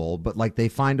acceptable, but like they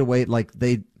find a way, like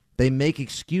they make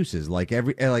excuses, like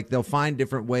they'll find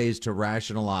different ways to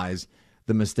rationalize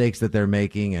the mistakes that they're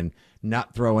making and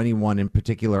not throw anyone in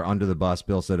particular under the bus.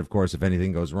 Bill said, of course, if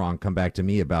anything goes wrong, come back to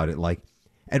me about it. Like,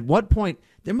 at what point,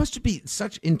 there must be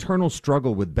such internal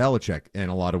struggle with Belichick in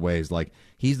a lot of ways. Like,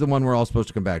 he's the one we're all supposed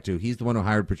to come back to. He's the one who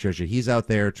hired Patricia. He's out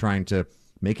there trying to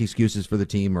make excuses for the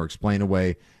team or explain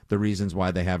away the reasons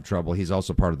why they have trouble. He's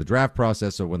also part of the draft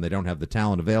process, so when they don't have the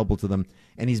talent available to them,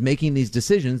 and he's making these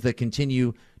decisions that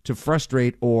continue to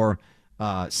frustrate or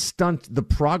stunt the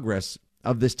progress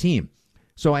of this team.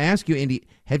 So I ask you, Andy,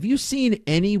 have you seen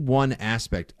any one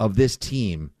aspect of this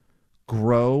team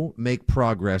grow, make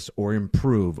progress, or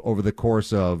improve over the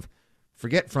course of,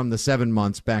 forget from the 7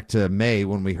 months back to May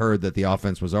when we heard that the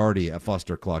offense was already a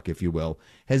fustercluck, if you will.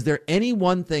 Has there any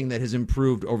one thing that has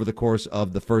improved over the course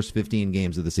of the first 15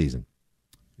 games of the season?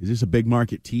 Is this a big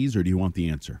market tease, or do you want the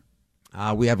answer?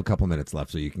 We have a couple minutes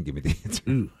left, so you can give me the answer.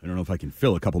 I don't know if I can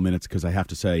fill a couple minutes because I have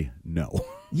to say no.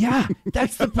 Yeah,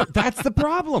 that's the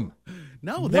problem.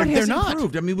 No, they're not.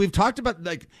 Improved? I mean, we've talked about,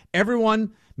 like,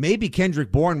 everyone, maybe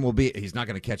Kendrick Bourne will be, he's not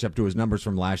going to catch up to his numbers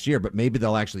from last year, but maybe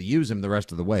they'll actually use him the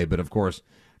rest of the way. But, of course,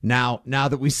 now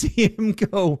that we see him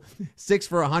go 6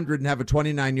 for 100 and have a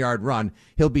 29-yard run,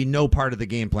 he'll be no part of the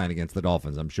game plan against the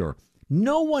Dolphins, I'm sure.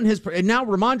 No one has, and now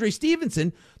Ramondre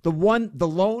Stevenson, the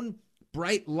lone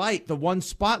bright light, the one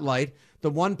spotlight, the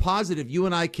one positive you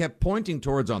and I kept pointing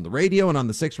towards on the radio and on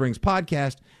the Six Rings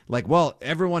podcast, like, well,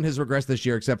 everyone has regressed this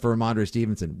year except for Ramondre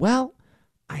Stevenson. Well,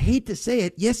 I hate to say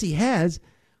it. Yes, he has.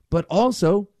 But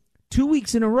also, 2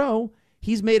 weeks in a row,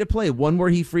 he's made a play. One where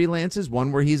he freelances,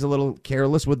 one where he's a little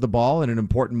careless with the ball in an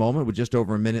important moment with just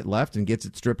over a minute left and gets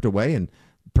it stripped away, and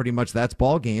pretty much that's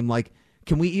ball game. Like,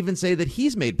 can we even say that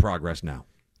he's made progress now?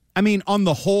 I mean, on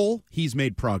the whole, he's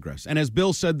made progress. And as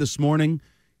Bill said this morning,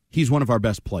 he's one of our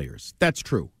best players. That's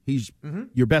true. He's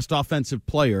your best offensive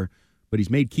player, but he's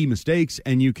made key mistakes,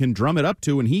 and you can drum it up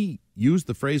to, and he used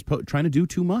the phrase, trying to do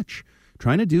too much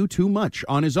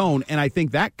on his own. And I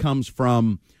think that comes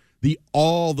from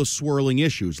all the swirling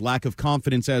issues, lack of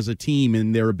confidence as a team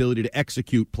in their ability to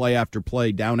execute play after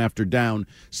play, down after down,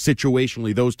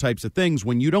 situationally, those types of things.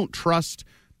 When you don't trust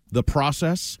the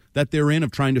process that they're in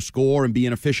of trying to score and be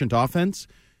an efficient offense,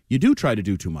 you do try to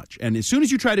do too much. And as soon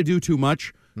as you try to do too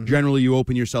much, generally you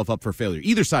open yourself up for failure,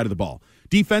 either side of the ball.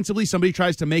 Defensively, somebody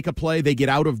tries to make a play, they get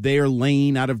out of their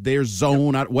lane, out of their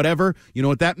zone, out whatever. You know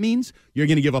what that means? You're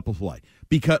going to give up a play.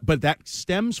 But that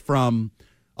stems from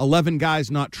 11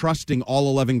 guys not trusting all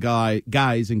 11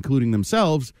 guys, including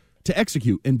themselves, to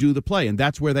execute and do the play, and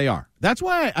that's where they are. That's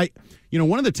why I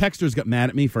one of the texters got mad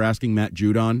at me for asking Matt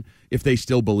Judon if they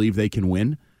still believe they can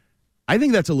win. I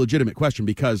think that's a legitimate question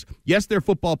because, yes, they're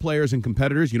football players and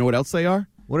competitors. You know what else they are?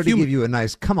 What did he give you a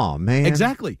nice, come on, man?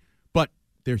 Exactly. But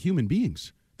they're human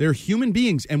beings. They're human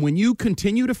beings, and when you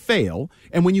continue to fail,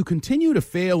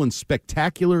 in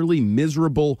spectacularly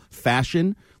miserable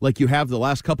fashion like you have the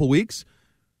last couple weeks,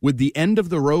 with the end of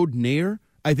the road near,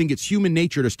 I think it's human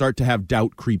nature to start to have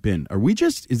doubt creep in.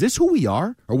 Is this who we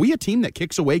are? Are we a team that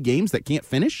kicks away games that can't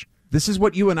finish? This is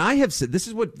what you and I have said. This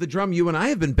is what the drum you and I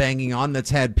have been banging on that's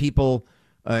had people,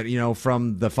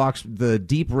 from the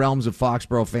deep realms of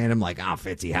Foxborough fandom like,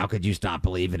 Fitzy, how could you stop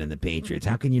believing in the Patriots?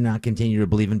 How can you not continue to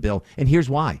believe in Bill? And here's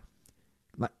why.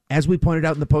 As we pointed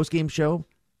out in the postgame show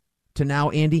to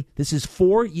now, Andy, this is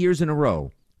 4 years in a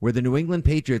row where the New England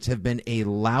Patriots have been a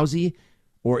lousy,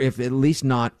 or if at least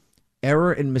not,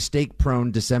 error and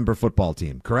mistake-prone December football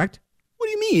team, correct? What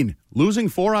do you mean? Losing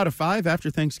 4 out of 5 after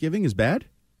Thanksgiving is bad?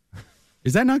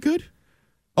 Is that not good?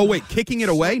 Oh, wait, kicking it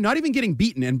away? Not even getting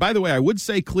beaten. And by the way, I would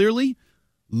say clearly,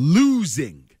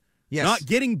 losing. Yes. Not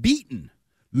getting beaten.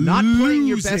 Not playing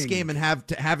your best game and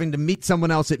having to meet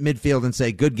someone else at midfield and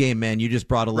say, good game, man, you just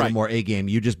brought a little more A-game.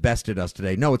 You just bested us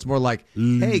today. No, it's more like,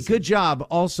 hey, good job.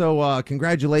 Also,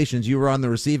 congratulations, you were on the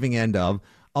receiving end of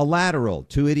a lateral,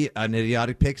 an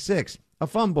idiotic pick six, a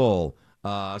fumble,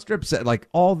 strip set, like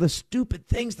all the stupid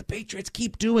things the Patriots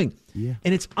keep doing. Yeah.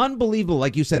 And it's unbelievable,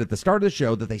 like you said at the start of the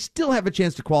show, that they still have a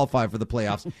chance to qualify for the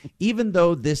playoffs, even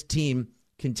though this team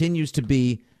continues to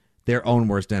be their own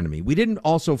worst enemy. We didn't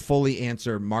also fully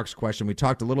answer Mark's question. We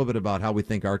talked a little bit about how we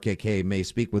think RKK may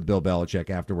speak with Bill Belichick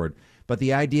afterward. But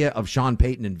the idea of Sean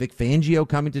Payton and Vic Fangio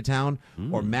coming to town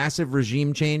or massive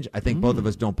regime change, I think both of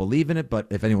us don't believe in it. But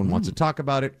if anyone wants to talk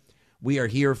about it, we are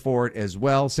here for it as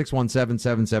well.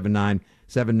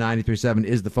 617-779-7937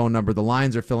 is the phone number. The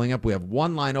lines are filling up. We have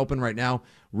one line open right now.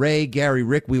 Ray, Gary,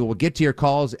 Rick, we will get to your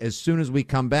calls as soon as we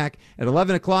come back. At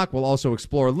 11 o'clock, we'll also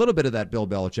explore a little bit of that Bill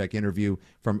Belichick interview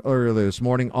from earlier this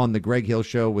morning on the Greg Hill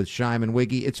Show with Scheim and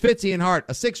Wiggy. It's Fitzy and Hart,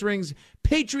 a Six Rings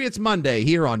Patriots Monday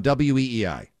here on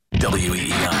WEEI.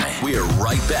 WEEI. We are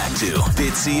right back to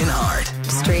Fitzy and Hart.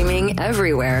 Streaming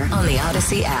everywhere on the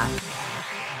Odyssey app.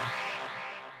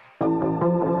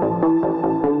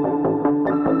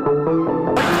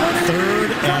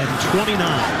 Third and 29.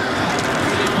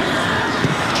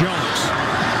 Jones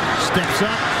steps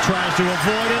up, tries to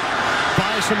avoid it,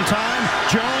 buys some time.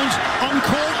 Jones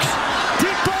uncorks,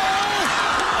 deep ball,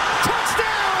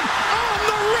 touchdown on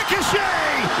the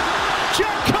ricochet.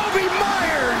 Jacoby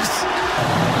Myers,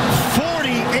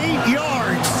 48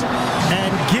 yards, and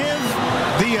give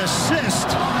the assist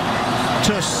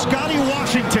to Scotty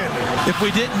Washington. If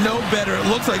we didn't know better, it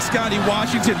looks like Scotty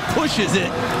Washington pushes it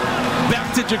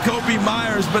back to Jacoby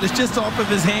Myers, but it's just off of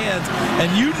his hands.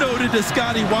 And you noted that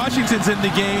Scotty Washington's in the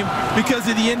game because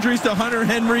of the injuries to Hunter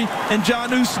Henry and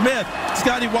Jonnu Smith.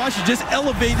 Scotty Washington just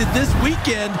elevated this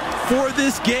weekend for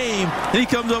this game, and he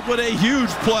comes up with a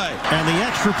huge play. And the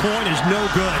extra point is no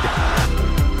good.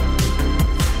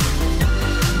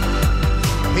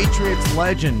 Patriots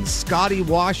legend Scotty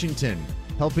Washington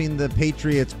helping the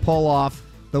Patriots pull off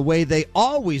the way they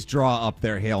always draw up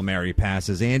their Hail Mary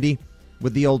passes, Andy.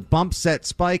 With the old bump set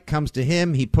spike comes to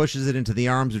him, he pushes it into the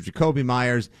arms of Jacoby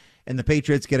Myers, and the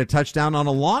Patriots get a touchdown on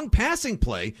a long passing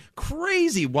play.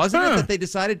 Crazy, wasn't it, that they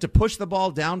decided to push the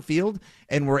ball downfield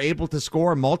and were able to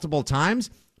score multiple times?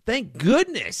 Thank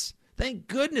goodness. Thank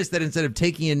goodness that instead of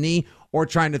taking a knee or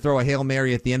trying to throw a Hail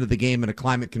Mary at the end of the game in a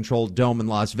climate-controlled dome in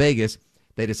Las Vegas,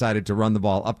 they decided to run the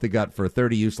ball up the gut for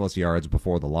 30 useless yards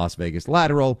before the Las Vegas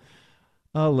lateral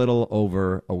a little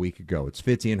over a week ago. It's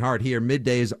Fitzy and Hart here,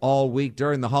 middays all week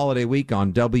during the holiday week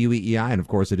on WEEI, and of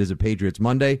course it is a Patriots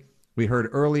Monday. We heard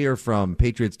earlier from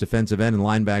Patriots defensive end and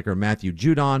linebacker Matthew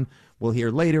Judon. We'll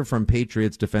hear later from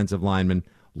Patriots defensive lineman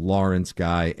Lawrence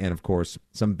Guy, and of course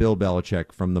some Bill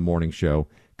Belichick from the morning show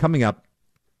coming up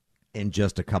in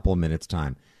just a couple of minutes'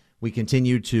 time. We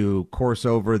continue to course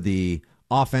over the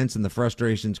offense and the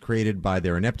frustrations created by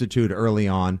their ineptitude early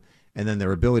on, and then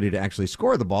their ability to actually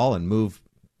score the ball and move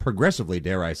progressively,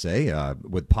 dare I say,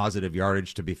 with positive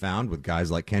yardage to be found with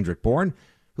guys like Kendrick Bourne,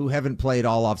 who haven't played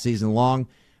all offseason long.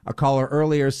 A caller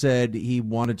earlier said he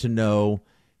wanted to know,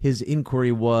 his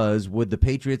inquiry was, would the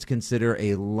Patriots consider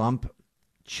a lump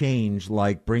change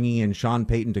like bringing in Sean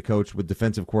Payton to coach with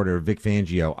defensive coordinator Vic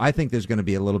Fangio? I think there's going to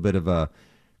be a little bit of a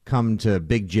come to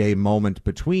Big J moment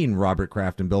between Robert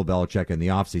Kraft and Bill Belichick in the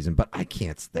offseason, but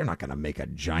they're not going to make a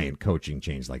giant coaching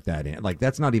change like that. Like,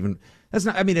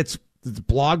 it's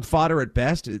blog fodder at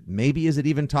best. Maybe is it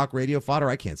even talk radio fodder?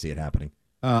 I can't see it happening.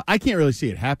 I can't really see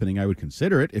it happening. I would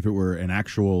consider it if it were an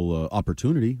actual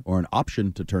opportunity or an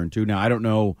option to turn to. Now, I don't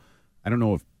know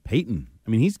if Peyton,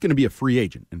 he's going to be a free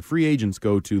agent, and free agents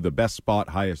go to the best spot,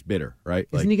 highest bidder, right?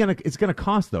 Isn't he it's going to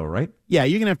cost though, right? Yeah,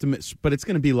 you're going to have to, but it's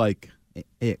going to be like,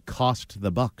 it cost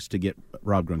the Bucs to get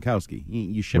Rob Gronkowski.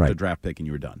 You shipped a draft pick and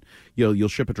you were done. You'll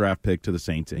ship a draft pick to the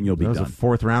Saints and you'll be done. That was a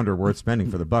fourth rounder worth spending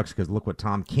for the Bucs, because look what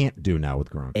Tom can't do now with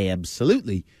Gronk.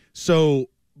 Absolutely. So,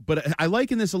 but I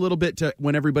liken this a little bit to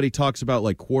when everybody talks about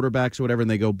like quarterbacks or whatever, and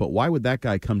they go, but why would that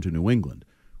guy come to New England?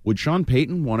 Would Sean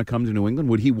Payton want to come to New England?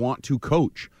 Would he want to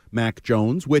coach Mac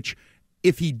Jones? Which,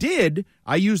 if he did,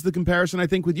 I used the comparison, I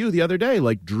think, with you the other day.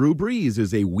 Like, Drew Brees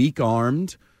is a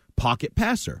weak-armed pocket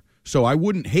passer. So I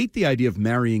wouldn't hate the idea of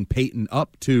marrying Peyton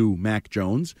up to Mac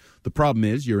Jones. The problem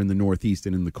is you're in the Northeast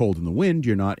and in the cold and the wind.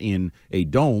 You're not in a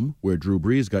dome where Drew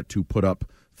Brees got to put up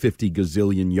 50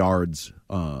 gazillion yards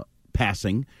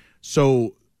passing.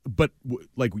 So, but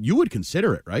like, you would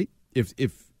consider it, right?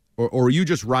 Or are you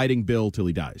just riding Bill till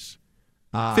he dies?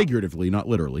 Figuratively, not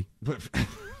literally.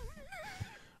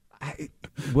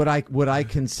 Would I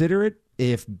consider it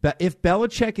if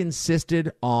Belichick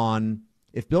insisted on?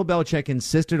 If Bill Belichick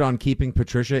insisted on keeping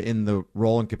Patricia in the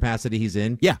role and capacity he's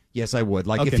in, yes, I would.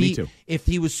 Like, okay, if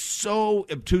he was so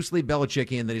obtusely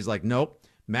Belichickian that he's like, nope,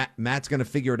 Matt's going to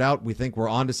figure it out. We think we're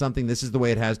onto something. This is the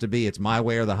way it has to be. It's my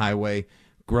way or the highway.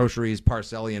 Groceries,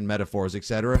 Parcellian metaphors,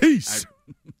 etc. Peace.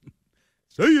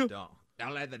 See ya.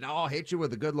 I'll hate you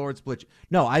with the good Lord split you.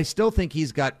 No, I still think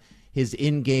he's got his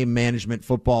in-game management,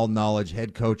 football knowledge,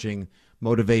 head coaching,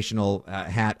 motivational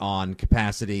hat on,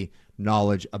 capacity,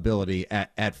 knowledge, ability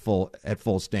at full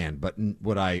stand. But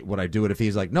would I do it if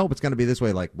he's like, nope, it's going to be this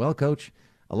way? Like, well, coach,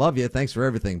 I love you, thanks for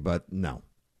everything, but no.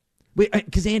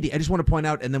 Because Andy, I just want to point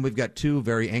out, and then we've got two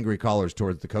very angry callers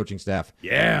towards the coaching staff.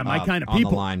 Yeah, my kind of on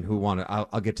people on the line who want to.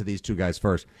 I'll get to these two guys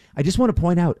first. I just want to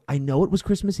point out, I know it was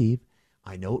Christmas Eve.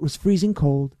 I know it was freezing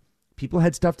cold. People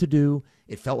had stuff to do.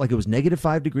 It felt like it was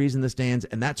 -5 degrees in the stands,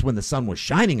 and that's when the sun was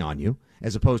shining on you,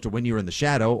 as opposed to when you were in the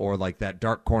shadow or like that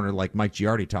dark corner like Mike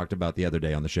Giardi talked about the other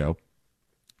day on the show.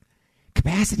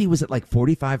 Capacity was at like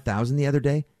 45,000 the other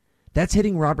day. That's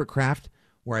hitting Robert Kraft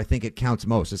where I think it counts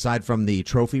most, aside from the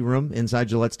trophy room inside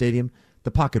Gillette Stadium,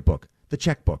 the pocketbook, the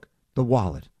checkbook, the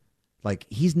wallet. Like,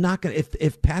 he's not going to,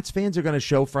 if Pats fans are going to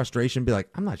show frustration, be like,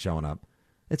 I'm not showing up.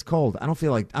 It's cold. I don't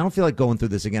feel like going through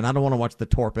this again. I don't want to watch the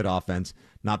torpid offense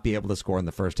not be able to score in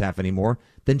the first half anymore.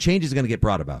 Then change is going to get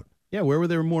brought about. Yeah, where were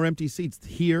there more empty seats?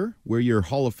 Here, where your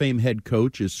Hall of Fame head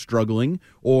coach is struggling,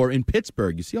 or in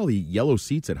Pittsburgh, you see all the yellow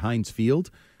seats at Heinz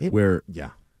Field,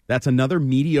 that's another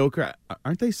mediocre.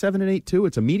 Aren't they 7-8 too?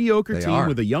 It's a mediocre team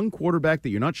with a young quarterback that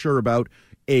you're not sure about.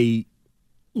 A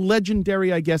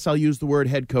legendary, I guess I'll use the word,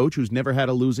 head coach who's never had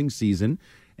a losing season.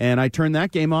 And I turned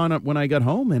that game on when I got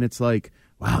home, and it's like,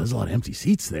 wow, there's a lot of empty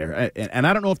seats there. And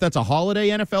I don't know if that's a holiday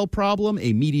NFL problem,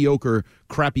 a mediocre,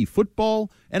 crappy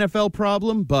football NFL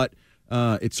problem, but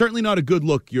it's certainly not a good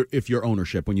look if you're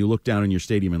ownership when you look down in your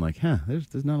stadium and like,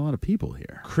 there's not a lot of people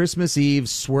here. Christmas Eve,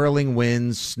 swirling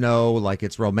winds, snow, like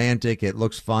it's romantic, it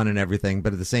looks fun and everything,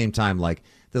 but at the same time, like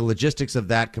the logistics of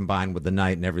that combined with the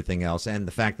night and everything else, and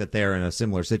the fact that they're in a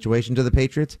similar situation to the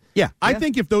Patriots. Yeah, I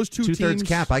think if those two teams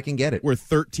cap, I can get it. Were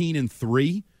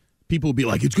 13-3, people would be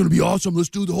like, it's going to be awesome. Let's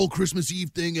do the whole Christmas Eve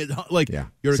thing.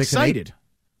 You're excited.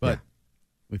 But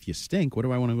if you stink, what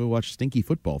do I want to go watch stinky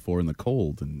football for in the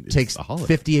cold? And it's takes a holiday.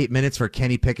 58 minutes for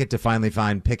Kenny Pickett to finally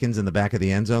find Pickens in the back of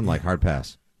the end zone. Like, hard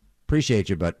pass. Appreciate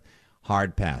you, but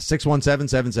hard pass.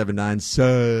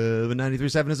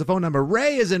 617-779-7937 is the phone number.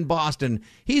 Ray is in Boston.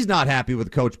 He's not happy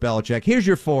with Coach Belichick. Here's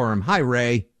your forum. Hi,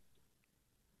 Ray.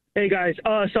 Hey, guys.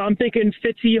 So I'm thinking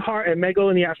Fitzy, Hart, and Mego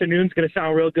in the afternoon is going to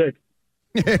sound real good.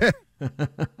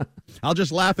 I'll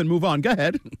just laugh and move on. Go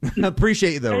ahead.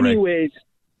 Appreciate you, though, Ray.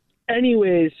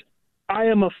 Anyways, I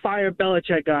am a fire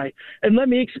Belichick guy. And let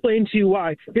me explain to you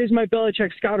why. Here's my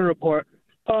Belichick scouting report.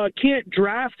 Can't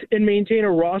draft and maintain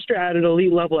a roster at an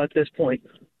elite level at this point.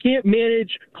 Can't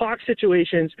manage clock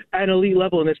situations at an elite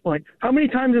level at this point. How many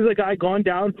times has a guy gone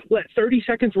down, let 30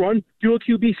 seconds run, do a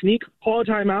QB sneak, call a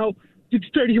timeout,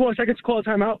 30 more seconds, call a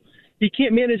timeout? He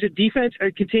can't manage a defense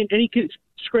or contain any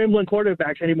scrambling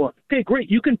quarterbacks anymore. Okay, great.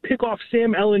 You can pick off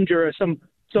Sam Ehlinger or some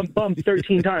bum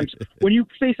 13 times. When you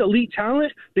face elite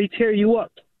talent, they tear you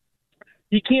up.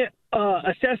 You can't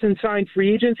assess and sign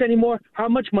free agents anymore. How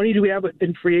much money do we have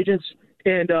in free agents?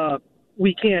 And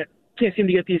we can't seem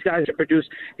to get these guys to produce.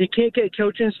 You can't get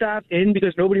coaching staff in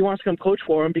because nobody wants to come coach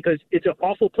for them because it's an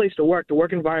awful place to work. The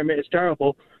work environment is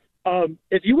terrible.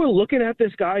 If you were looking at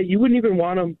this guy, you wouldn't even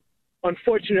want him,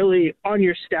 unfortunately, on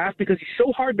your staff because he's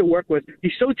so hard to work with.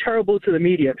 He's so terrible to the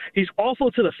media. He's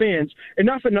awful to the fans. And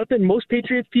not for nothing, most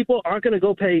Patriots people aren't going to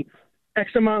go pay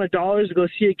X amount of dollars to go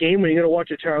see a game when you're going to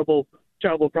watch a terrible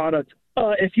product.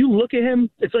 If you look at him,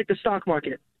 it's like the stock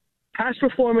market. Past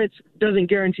performance doesn't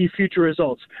guarantee future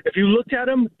results. If you looked at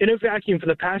him in a vacuum for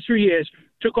the past 3 years,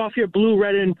 took off your blue,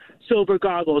 red, and silver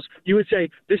goggles, you would say,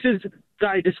 this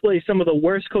guy displays some of the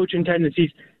worst coaching tendencies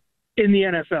in the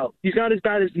NFL. He's not as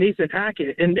bad as Nathan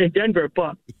Hackett in Denver,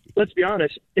 but let's be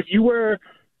honest.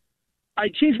 I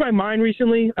changed my mind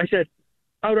recently. I said,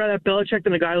 I would rather have Belichick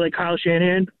than a guy like Kyle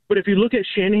Shanahan. But if you look at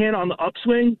Shanahan on the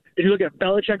upswing, if you look at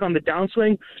Belichick on the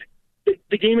downswing,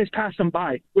 the game has passed them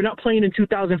by. We're not playing in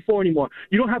 2004 anymore.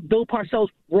 You don't have Bill Parcells'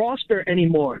 roster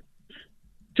anymore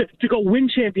to go win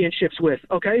championships with,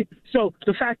 okay? So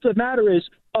the fact of the matter is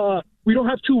we don't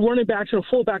have two running backs and a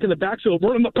fullback in the backfield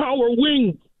running the power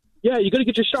wing. Yeah, you got to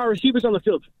get your star receivers on the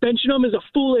field. Benching them is a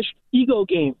foolish ego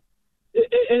game.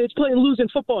 And it's playing losing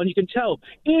football, and you can tell.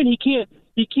 And he can't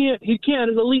at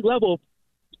an elite level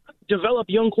develop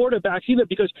young quarterbacks either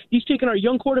because he's taking our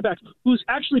young quarterbacks, who's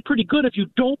actually pretty good if you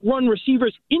don't run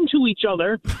receivers into each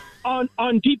other on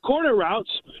deep corner routes.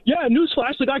 Yeah,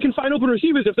 newsflash, the guy can find open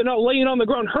receivers if they're not laying on the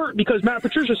ground hurt because Matt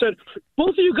Patricia said,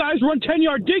 both of you guys run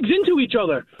 10-yard digs into each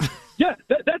other. Yeah,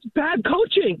 that's bad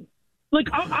coaching. Like,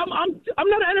 I'm not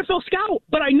an NFL scout,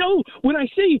 but I know when I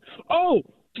see, 3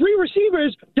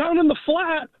 receivers down in the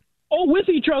flat, all with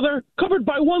each other, covered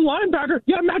by one linebacker.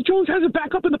 Yeah, Mac Jones has it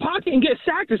back up in the pocket and gets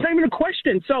sacked. It's not even a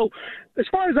question. So, as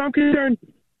far as I'm concerned,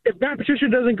 if Matt Patricia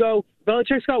doesn't go,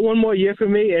 Belichick's got one more year for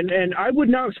me, and I would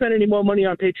not spend any more money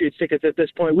on Patriots tickets at this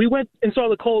point. We went and saw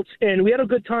the Colts, and we had a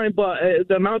good time, but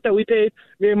the amount that we paid,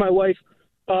 me and my wife,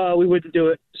 we wouldn't do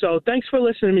it. So, thanks for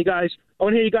listening to me, guys. I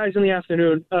want to hear you guys in the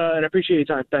afternoon, and I appreciate your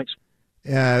time. Thanks.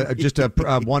 Just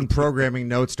one programming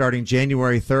note starting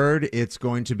January 3rd. It's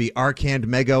going to be Arcand,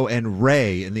 Mego, and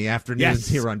Ray in the afternoons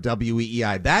here on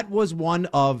WEEI. That was one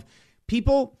of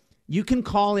people. You can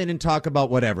call in and talk about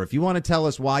whatever. If you want to tell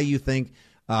us why you think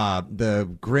the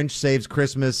Grinch Saves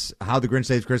Christmas, how the Grinch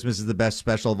Saves Christmas is the best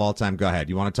special of all time, go ahead.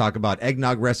 You want to talk about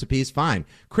eggnog recipes? Fine.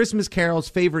 Christmas carols,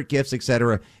 favorite gifts,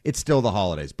 etc. It's still the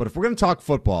holidays. But if we're going to talk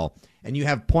football and you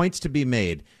have points to be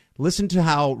made, listen to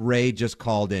how Ray just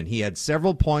called in. He had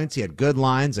several points. He had good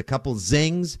lines, a couple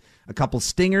zings, a couple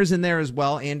stingers in there as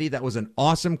well. Andy, that was an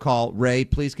awesome call. Ray,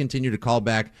 please continue to call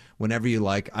back whenever you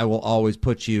like. I will always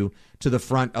put you to the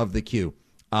front of the queue.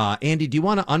 Andy, do you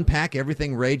want to unpack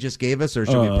everything Ray just gave us, or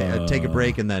should we take a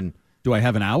break and then... Do I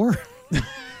have an hour?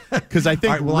 Because I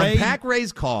think we'll unpack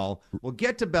Ray's call. We'll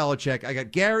get to Belichick. I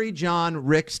got Gary, John,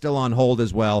 Rick still on hold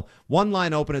as well. One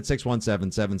line open at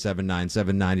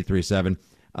 617-779-7937.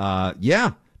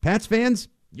 Yeah, Pats fans,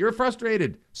 you're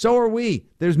frustrated. So are we.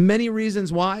 There's many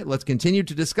reasons why. Let's continue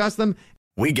to discuss them.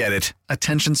 We get it.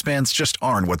 Attention spans just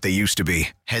aren't what they used to be.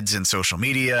 Heads in social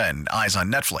media and eyes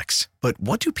on Netflix. But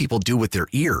what do people do with their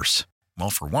ears? Well,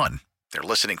 for one, they're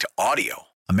listening to audio.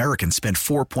 Americans spend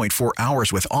 4.4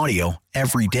 hours with audio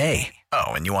every day. Oh,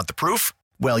 and you want the proof?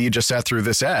 Well, you just sat through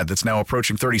this ad that's now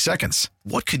approaching 30 seconds.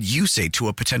 What could you say to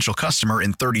a potential customer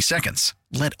in 30 seconds?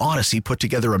 Let Odyssey put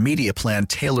together a media plan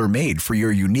tailor-made for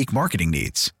your unique marketing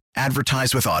needs.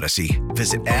 Advertise with Odyssey.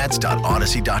 Visit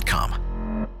ads.odyssey.com.